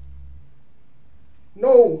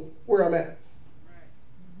 Know where I'm at.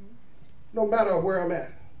 No matter where I'm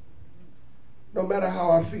at. No matter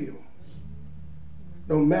how I feel.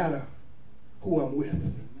 No matter who I'm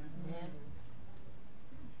with.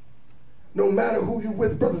 No matter who you're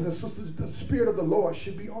with, brothers and sisters, the Spirit of the Lord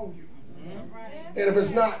should be on you. And if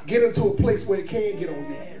it's not, get into a place where it can get on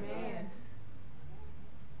you.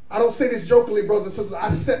 I don't say this jokingly, brothers and sisters. I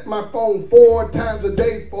set my phone 4 times a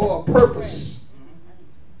day for a purpose.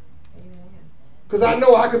 Because I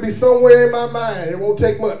know I could be somewhere in my mind. It won't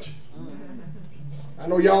take much. I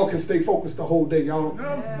know y'all can stay focused the whole day. Y'all,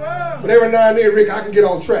 but every now and then, Rick, I can get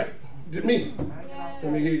off track. Just me. I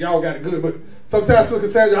mean, y'all got it good. But sometimes, Sister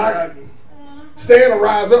Sandra, I got to stand or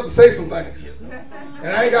rise up and say some things. And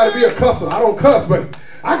I ain't got to be a cusser. I don't cuss, but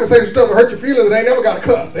I can say some stuff that hurt your feelings and I ain't never got to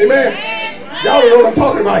cuss. Amen. Y'all don't know what I'm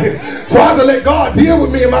talking about here. So I have to let God deal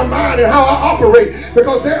with me in my mind and how I operate.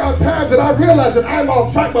 Because there are times that I realize that I'm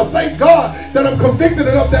off track. But thank God that I'm convicted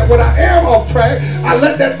enough that when I am off track, I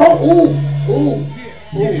let that phone,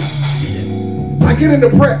 I get into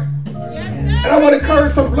prayer. And I want to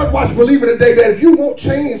encourage some blood wash believer today that if you want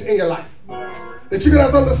change in your life, that you're going to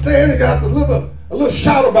have to understand, you're going to have to live a little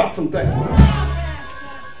shout about some things.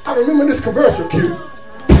 I remember this commercial, Q.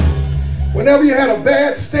 Whenever you had a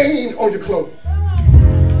bad stain on your clothes.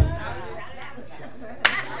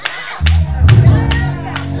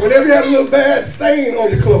 Whenever you had a little bad stain on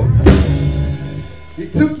your clothes. You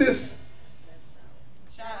took this,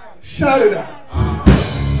 shot it out,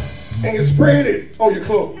 and you sprayed it on your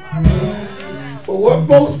clothes. But what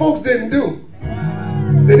most folks didn't do,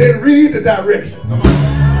 they didn't read the direction.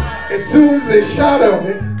 As soon as they shot on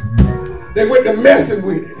it, they went to messing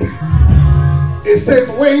with it. It says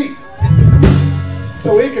wait,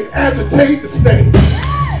 so it can agitate the stain.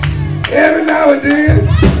 Every now and then,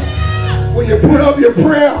 when you put up your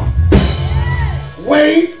prayer,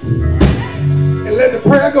 wait and let the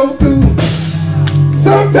prayer go through.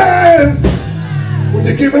 Sometimes, when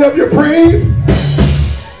you're giving up your praise,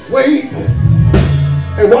 wait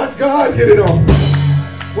and watch God get it on.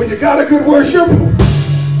 When you got a good worship,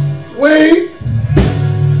 wait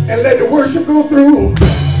and let the worship go through.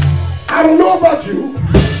 I don't know about you,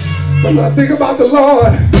 but when I think about the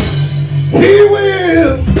Lord, He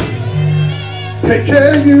will take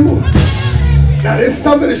care of you. Now there's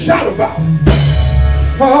something to shout about.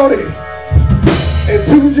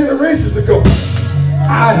 42 generations ago,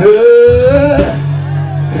 I heard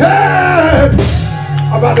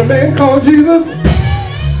about the man called Jesus.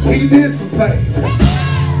 He did some things.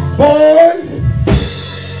 Born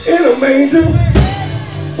in a manger.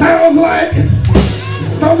 Sounds like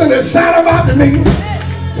something to shout about to me.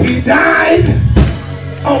 He died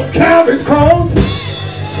on Calvary's cross.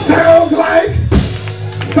 Sounds like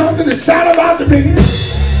something to shout about to me.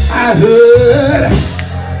 I heard,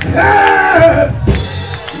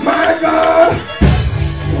 my God,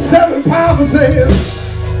 7 powerful sayings.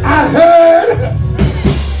 I heard,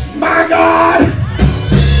 my God,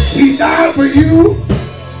 He died for you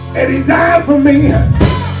and He died for me.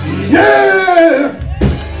 Yeah,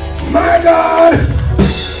 my God,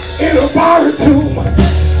 in a borrowed tomb.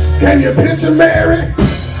 Can you picture Mary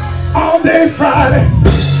all day Friday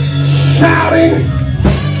shouting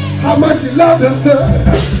how much she loved her son?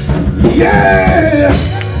 Yeah,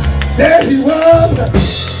 there He was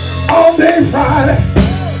all day Friday.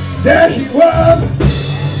 There He was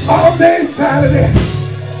all day Saturday.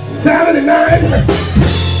 Saturday night,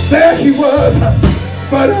 there He was.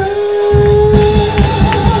 But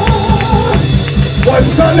one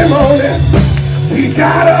Sunday morning, He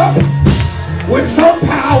got up with some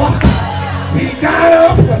power. He got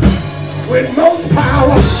up with most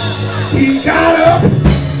power. He got up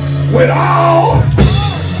with all.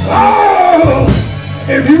 Oh,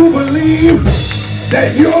 if you believe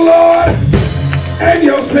that your Lord and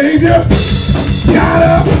your Savior got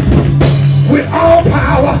up with all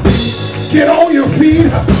power, get on your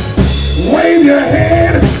feet, wave your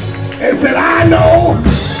hand, and said, I know,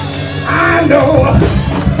 I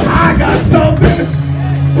got something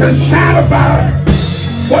to shout about.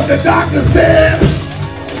 What the doctor said,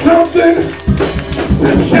 something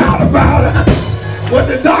to shout about. What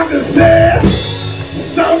the doctor said,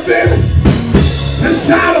 something to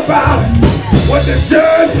shout about. What the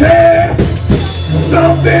judge said,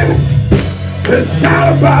 something to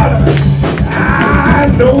shout about. I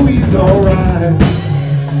know He's all right.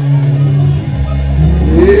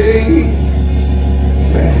 Amen.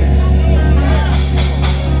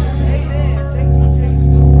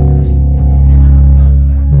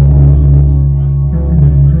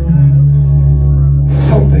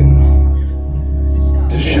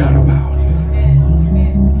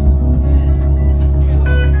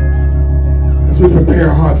 We prepare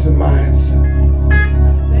our hearts and minds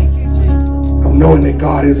of knowing that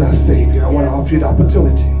God is our Savior. I want to offer you the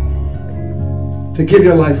opportunity to give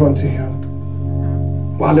your life unto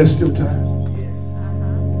Him while there's still time.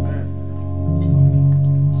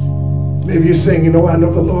 Maybe you're saying, you know, I know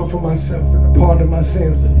the Lord for myself and the pardon of my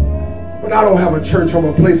sins, but I don't have a church from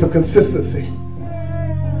a place of consistency.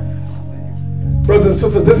 Brothers and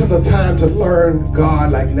sisters, this is a time to learn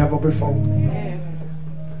God like never before.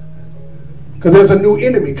 Because there's a new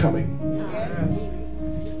enemy coming.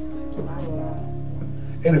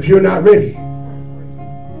 And if you're not ready,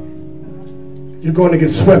 you're going to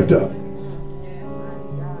get swept up.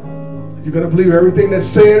 You're going to believe everything that's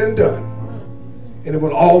said and done. And it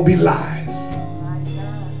will all be lies.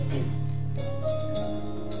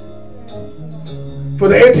 For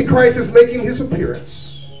the Antichrist is making his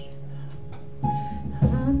appearance.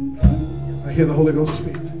 I hear the Holy Ghost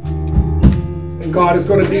speak. And God is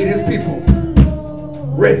going to need his people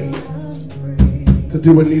ready to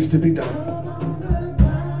do what needs to be done.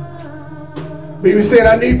 Maybe saying,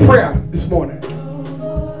 I need prayer this morning.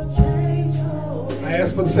 I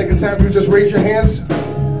ask for the second time, you just raise your hands.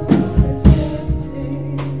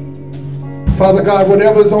 Father God,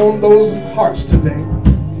 whatever's on those hearts today,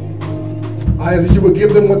 I ask that you would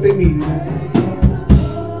give them what they need.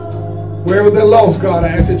 Wherever they're lost, God, I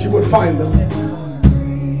ask that you would find them.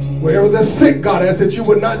 Wherever they're sick, God, I ask that you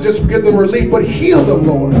would not just give them relief, but heal them,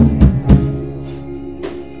 Lord.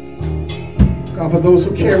 God, for those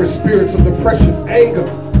who carry spirits of depression, anger,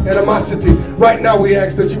 animosity, right now we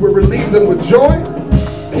ask that you would relieve them with joy,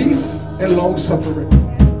 peace, and long suffering.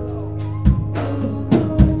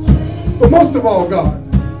 But most of all, God,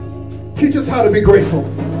 teach us how to be grateful.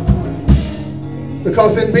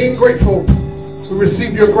 Because in being grateful, we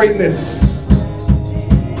receive your greatness.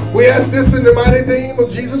 We ask this in the mighty name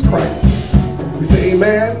of Jesus Christ. We say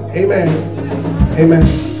amen, amen, amen.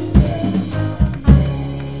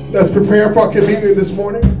 Let's prepare for our communion this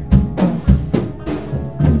morning.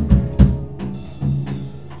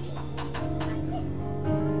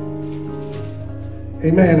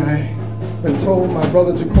 Amen. I've been told my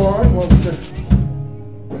brother Jaquan wants to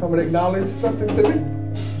come and acknowledge something to me.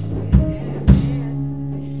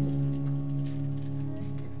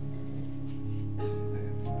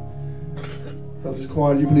 Brother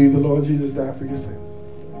Jaquan, you believe the Lord Jesus died for your sins?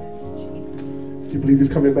 You believe he's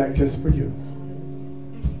coming back just for you?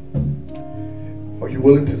 Are you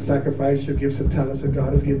willing to sacrifice your gifts and talents that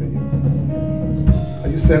God has given you? Are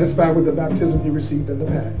you satisfied with the baptism you received in the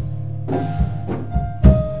past?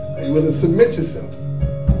 Are you willing to submit yourself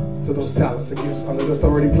to those talents and gifts under the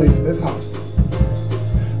authority placed in this house?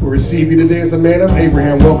 We'll receive you today as a man of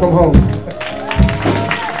Abraham. Welcome home.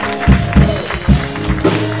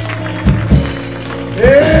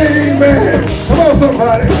 Amen. Come on,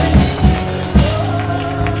 somebody.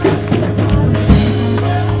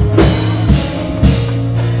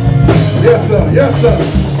 Yes, sir. Yes, sir.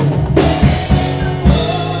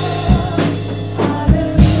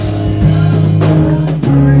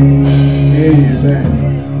 Amen.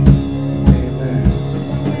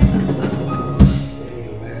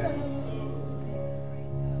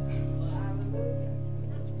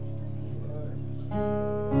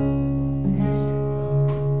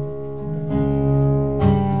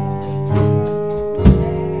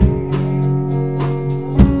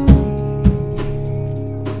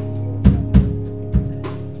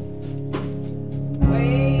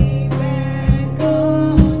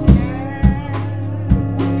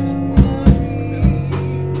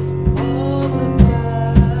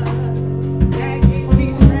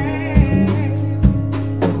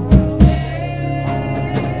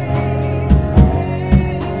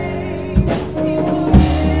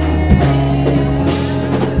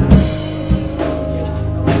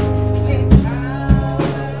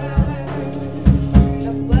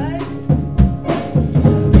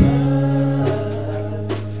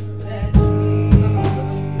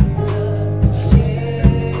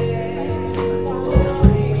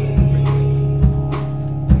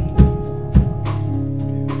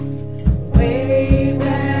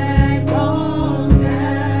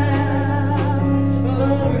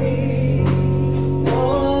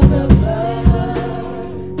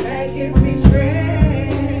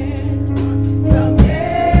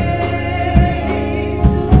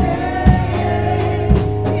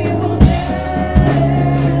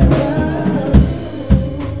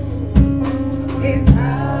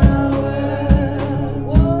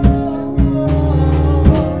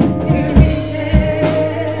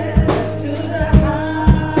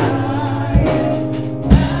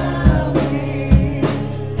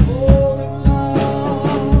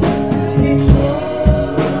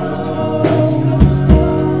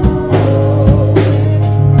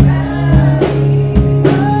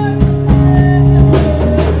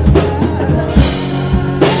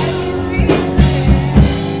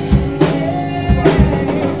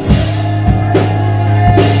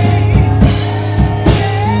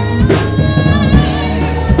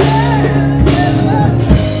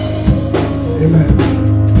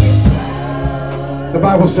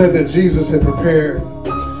 Bible said that Jesus had prepared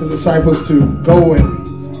the disciples to go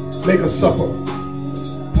and make a supper,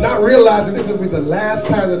 not realizing this would be the last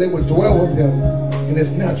time that they would dwell with him in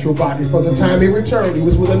his natural body. For the time he returned, he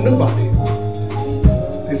was with a new body.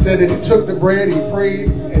 They said that he took the bread, he prayed,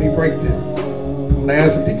 and he broke it. I'm going to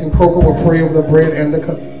ask if Deacon Croker will pray over the bread and the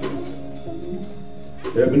cup.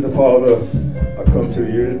 Heavenly Father, I come to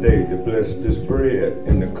you today to bless this bread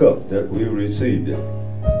and the cup that we received it.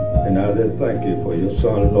 And I just thank you for your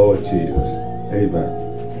Son, Lord Jesus. Amen.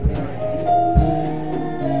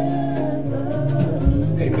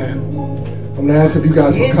 Amen. I'm going to ask if you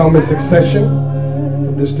guys will come in succession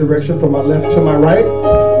from this direction, from my left to my right.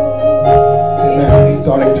 Amen.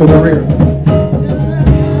 Starting to the rear.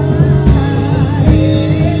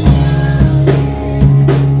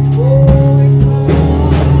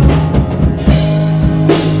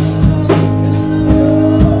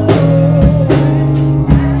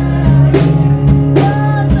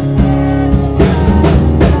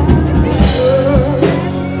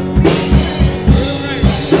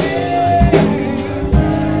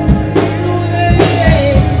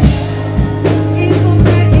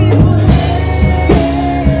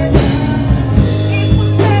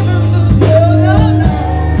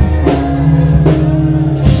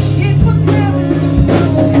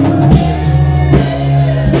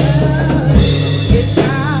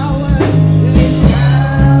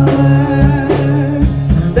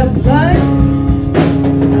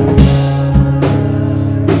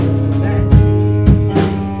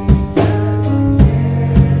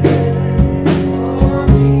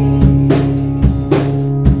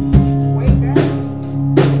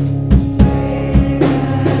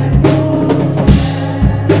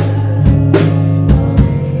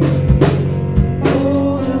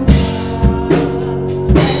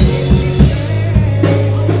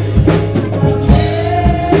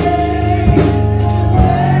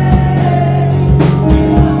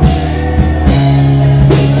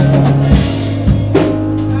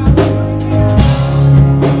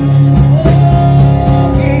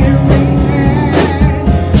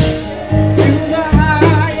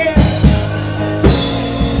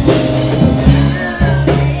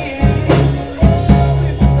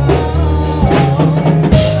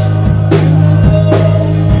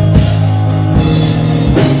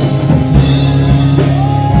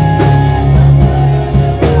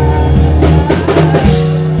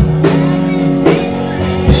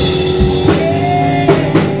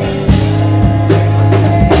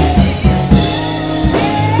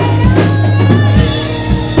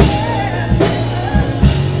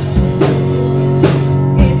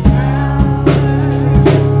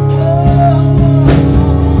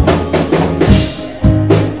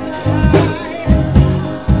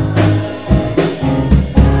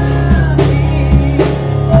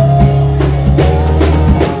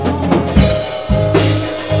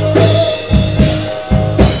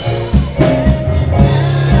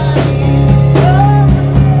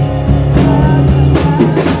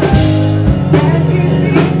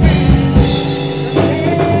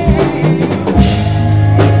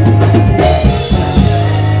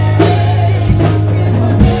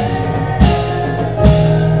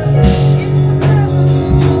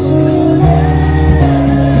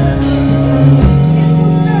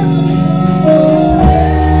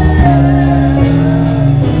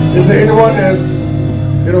 Is there anyone that's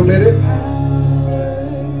been omitted?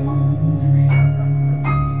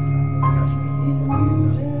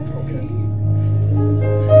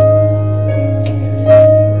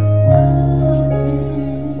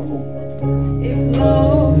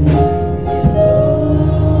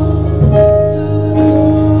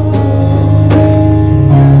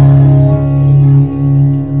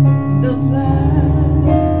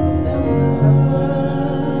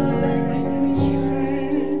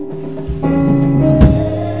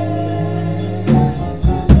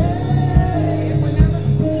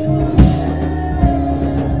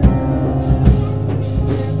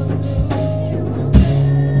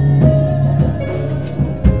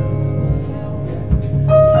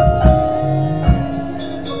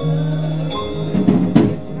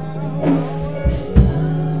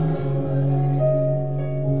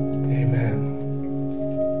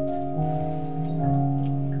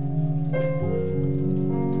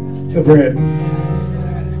 The bread,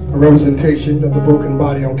 a representation of the broken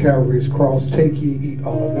body on Calvary's cross. Take ye, eat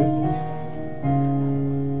all of it.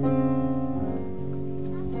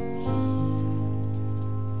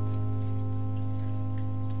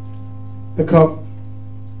 The cup,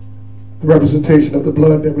 the representation of the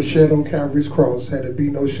blood that was shed on Calvary's cross. Had there be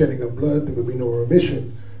no shedding of blood, there would be no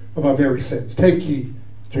remission of our very sins. Take ye,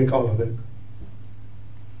 drink all of it.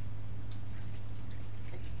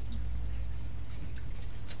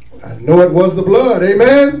 I know it was the blood.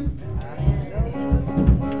 Amen.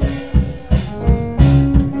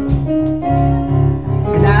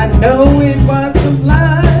 And I know it was the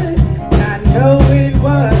blood. And I know it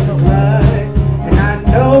was the blood. And I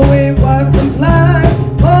know it was the blood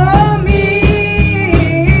for me.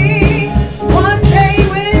 One day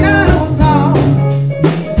when I was lost,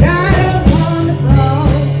 He died upon the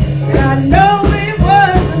cross. And I know it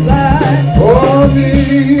was the blood For me.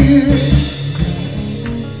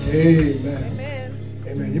 Amen.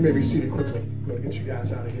 Amen. You may be seated quickly. We're going to get you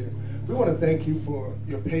guys out of here. We want to thank you for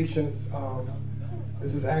your patience.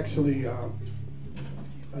 This is actually a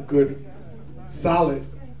good, solid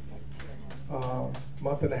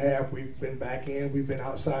month and a half. We've been back in. We've been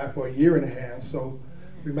outside for a year and a half, so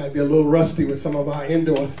we might be a little rusty with some of our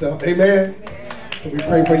indoor stuff. Amen. So we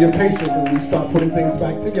pray for your patience as we start putting things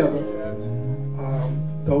back together.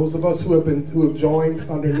 Those of us who have joined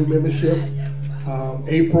under new membership,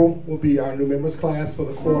 April will be our new members class for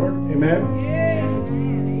the quarter. Amen.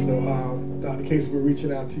 So Dr. Casey, we're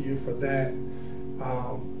reaching out to you for that.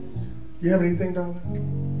 You have anything, darling?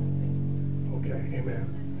 Okay, amen.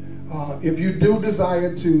 If you do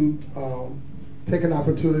desire to take an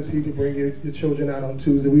opportunity to bring your children out on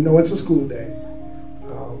Tuesday, we know it's a school day,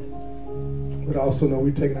 but also know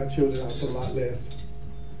we're taking our children out for a lot less.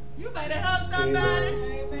 You better help somebody.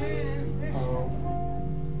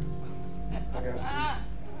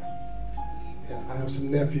 I have some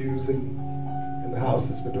nephews in the house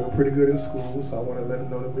that's been doing pretty good in school, so I want to let them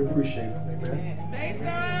know that we appreciate them.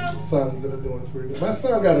 Amen. Some sons that are doing pretty good. My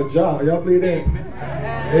son got a job. Y'all believe that?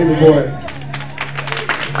 Baby boy.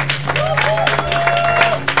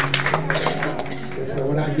 So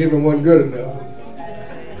we're not giving one good enough.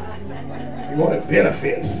 You wanted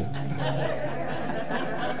benefits.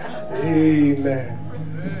 Amen.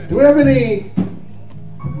 Do we have any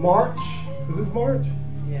March? Is this March?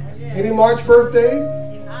 Any March birthdays?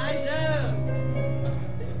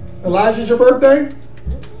 Elijah's your birthday?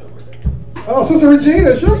 Oh, Sister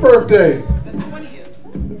Regina, it's your birthday.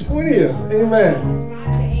 The 20th. Amen.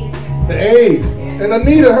 The 8th. And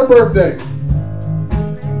Anita, her birthday.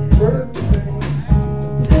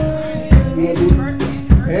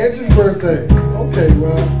 Angie's birthday. Okay,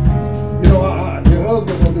 well, you know, your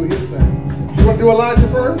husband's going to do his thing. You want to do Elijah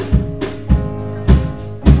first?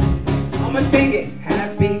 I'm going to sing it.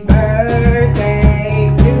 Happy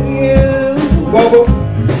birthday to you. Bubba.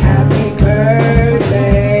 Happy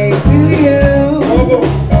birthday to you. Bubba.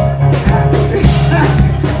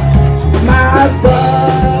 My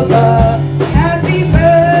brother. Happy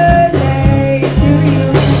birthday to you.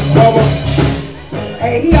 Bubba.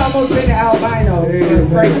 Hey, he almost been to albino.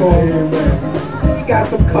 Pray for him. He got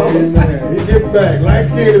some color. Amen. He getting back. Light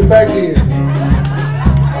skin is back in.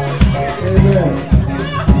 Amen.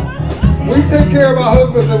 We take care of our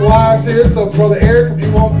husbands and wives here, so Brother Eric, if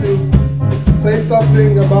you want to say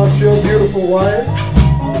something about your beautiful wife.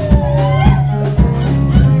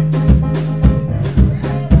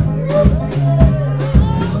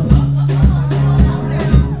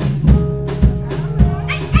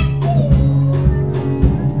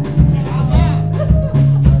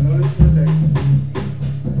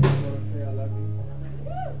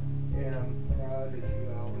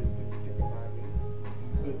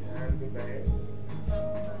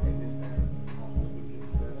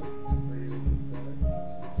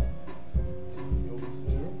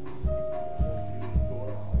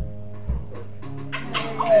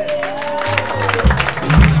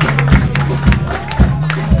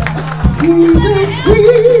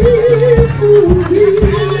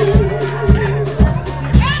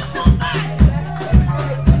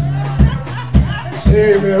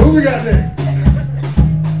 Amen. Who we got next?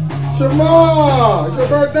 Shamar, it's your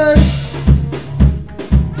birthday?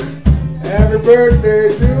 Happy birthday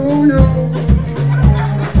to you.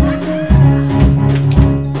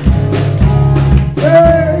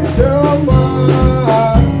 Hey,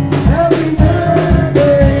 Shamar, happy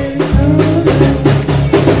birthday to you.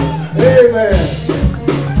 Amen.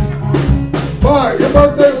 Mark, your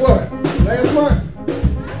birthday what? Last month?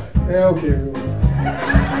 Yeah, okay.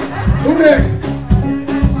 Who next?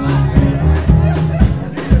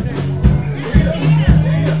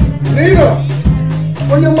 Nita,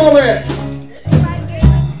 where your mama at?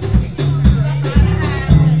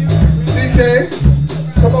 DK,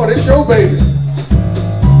 come on, it's your baby.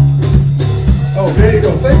 Oh, there you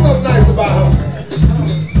go. Say something nice about her.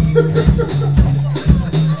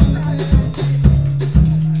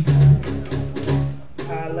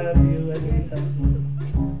 I love you, Anita.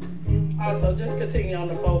 Also, just continue on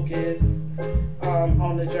the focus,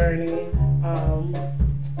 on the journey.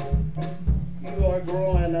 You are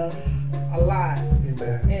growing a lot.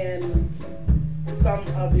 And some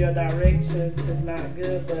of your directions is not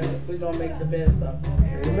good, but we're going to make the best of them.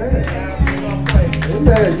 Amen. We're going to pray.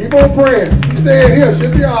 Amen. Keep on praying. She's staying here.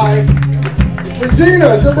 She'll be all right. Regina,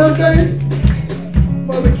 it's your birthday?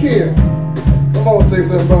 Mother Kim, come on, say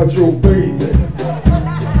something about your baby. I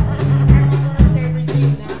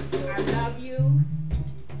love you,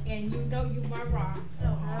 and you know you my rock.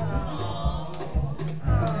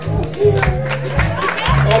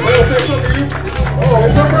 Oh, they'll say something to you? Oh,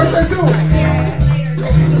 it's her birthday too?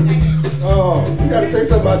 Oh, you gotta say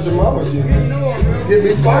something about your mama, Jimmy. Get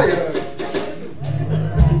me fired.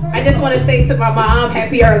 I just want to say to my mom,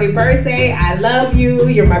 happy early birthday. I love you.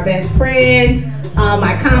 You're my best friend,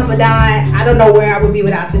 my confidant. I don't know where I would be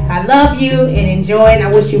without you. So I love you and enjoy, and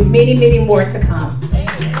I wish you many, many more to come.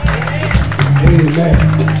 Amen.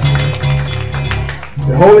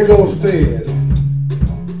 The Holy Ghost says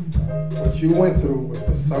what you went through was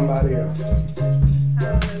for somebody else.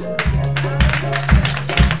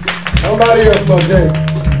 Somebody else, Brother James.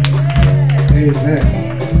 Amen.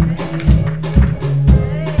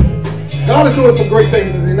 God is doing some great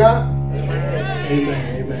things, is he not?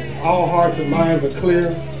 Amen. Amen. All hearts and minds are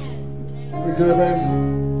clear. We good, baby?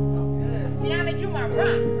 Fiona, you my rock,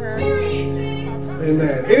 girl.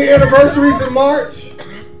 Amen. Any anniversaries in March?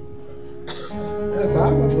 Yes,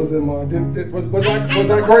 I was in March. Was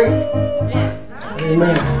that great?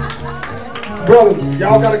 Amen. Brothers,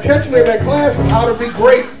 y'all got to catch me in that class on how to be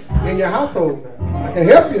great in your household now. I can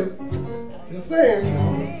help you. Just saying.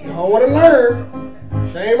 Y'all want to learn.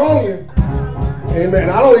 Shame on you. Amen.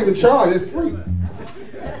 I don't even charge. It's free.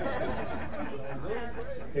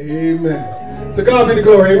 Amen. To God be the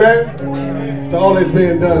glory. Amen. To all that's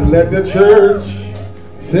being done. Let the church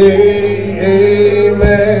say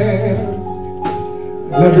amen.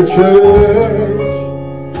 Let the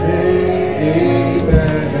church say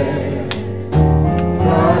amen.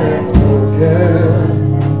 God has spoken.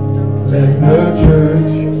 Let the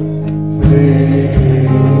church say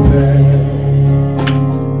amen.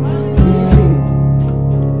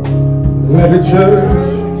 Let the church,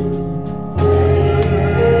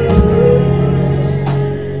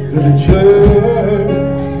 let the church,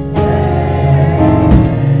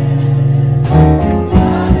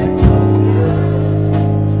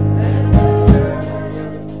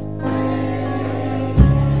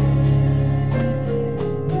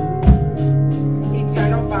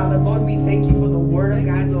 Eternal Father, Lord, we thank you for the word of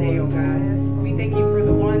God today, oh God. We thank you for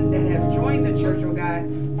the one that have joined the church, oh God.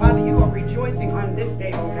 Father, you are rejoicing on this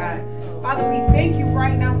day, oh God. Father, we thank you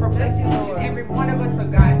right now for blessing each and every one of us, oh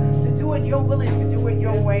God, to do it your will and to do it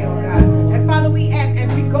your way, oh God. And Father, we ask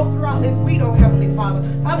as we go throughout this week, oh Heavenly Father,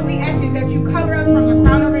 Father, we ask that you cover us from the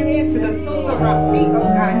crown of our heads to the soles of our feet, oh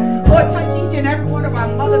God. Lord, touch each and every one of our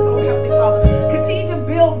mothers, oh Heavenly Father. Continue to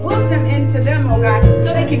build wisdom into them, oh God,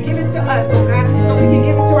 so they can give it to us, oh God, so we can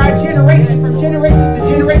give it to our generation, from generations to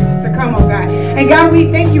generations to come, oh God. And God,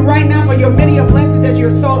 we thank you right now for your many blessings that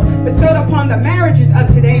you're so bestowed upon the marriages of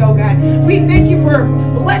today, oh God. We thank you for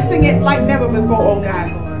blessing it like never before, oh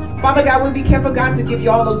God. Father God, we'll be careful, God, to give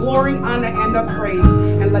you all the glory, honor, and the praise.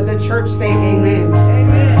 And let the church say amen.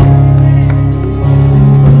 Amen.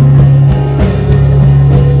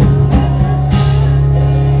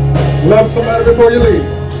 Love somebody before you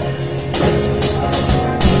leave.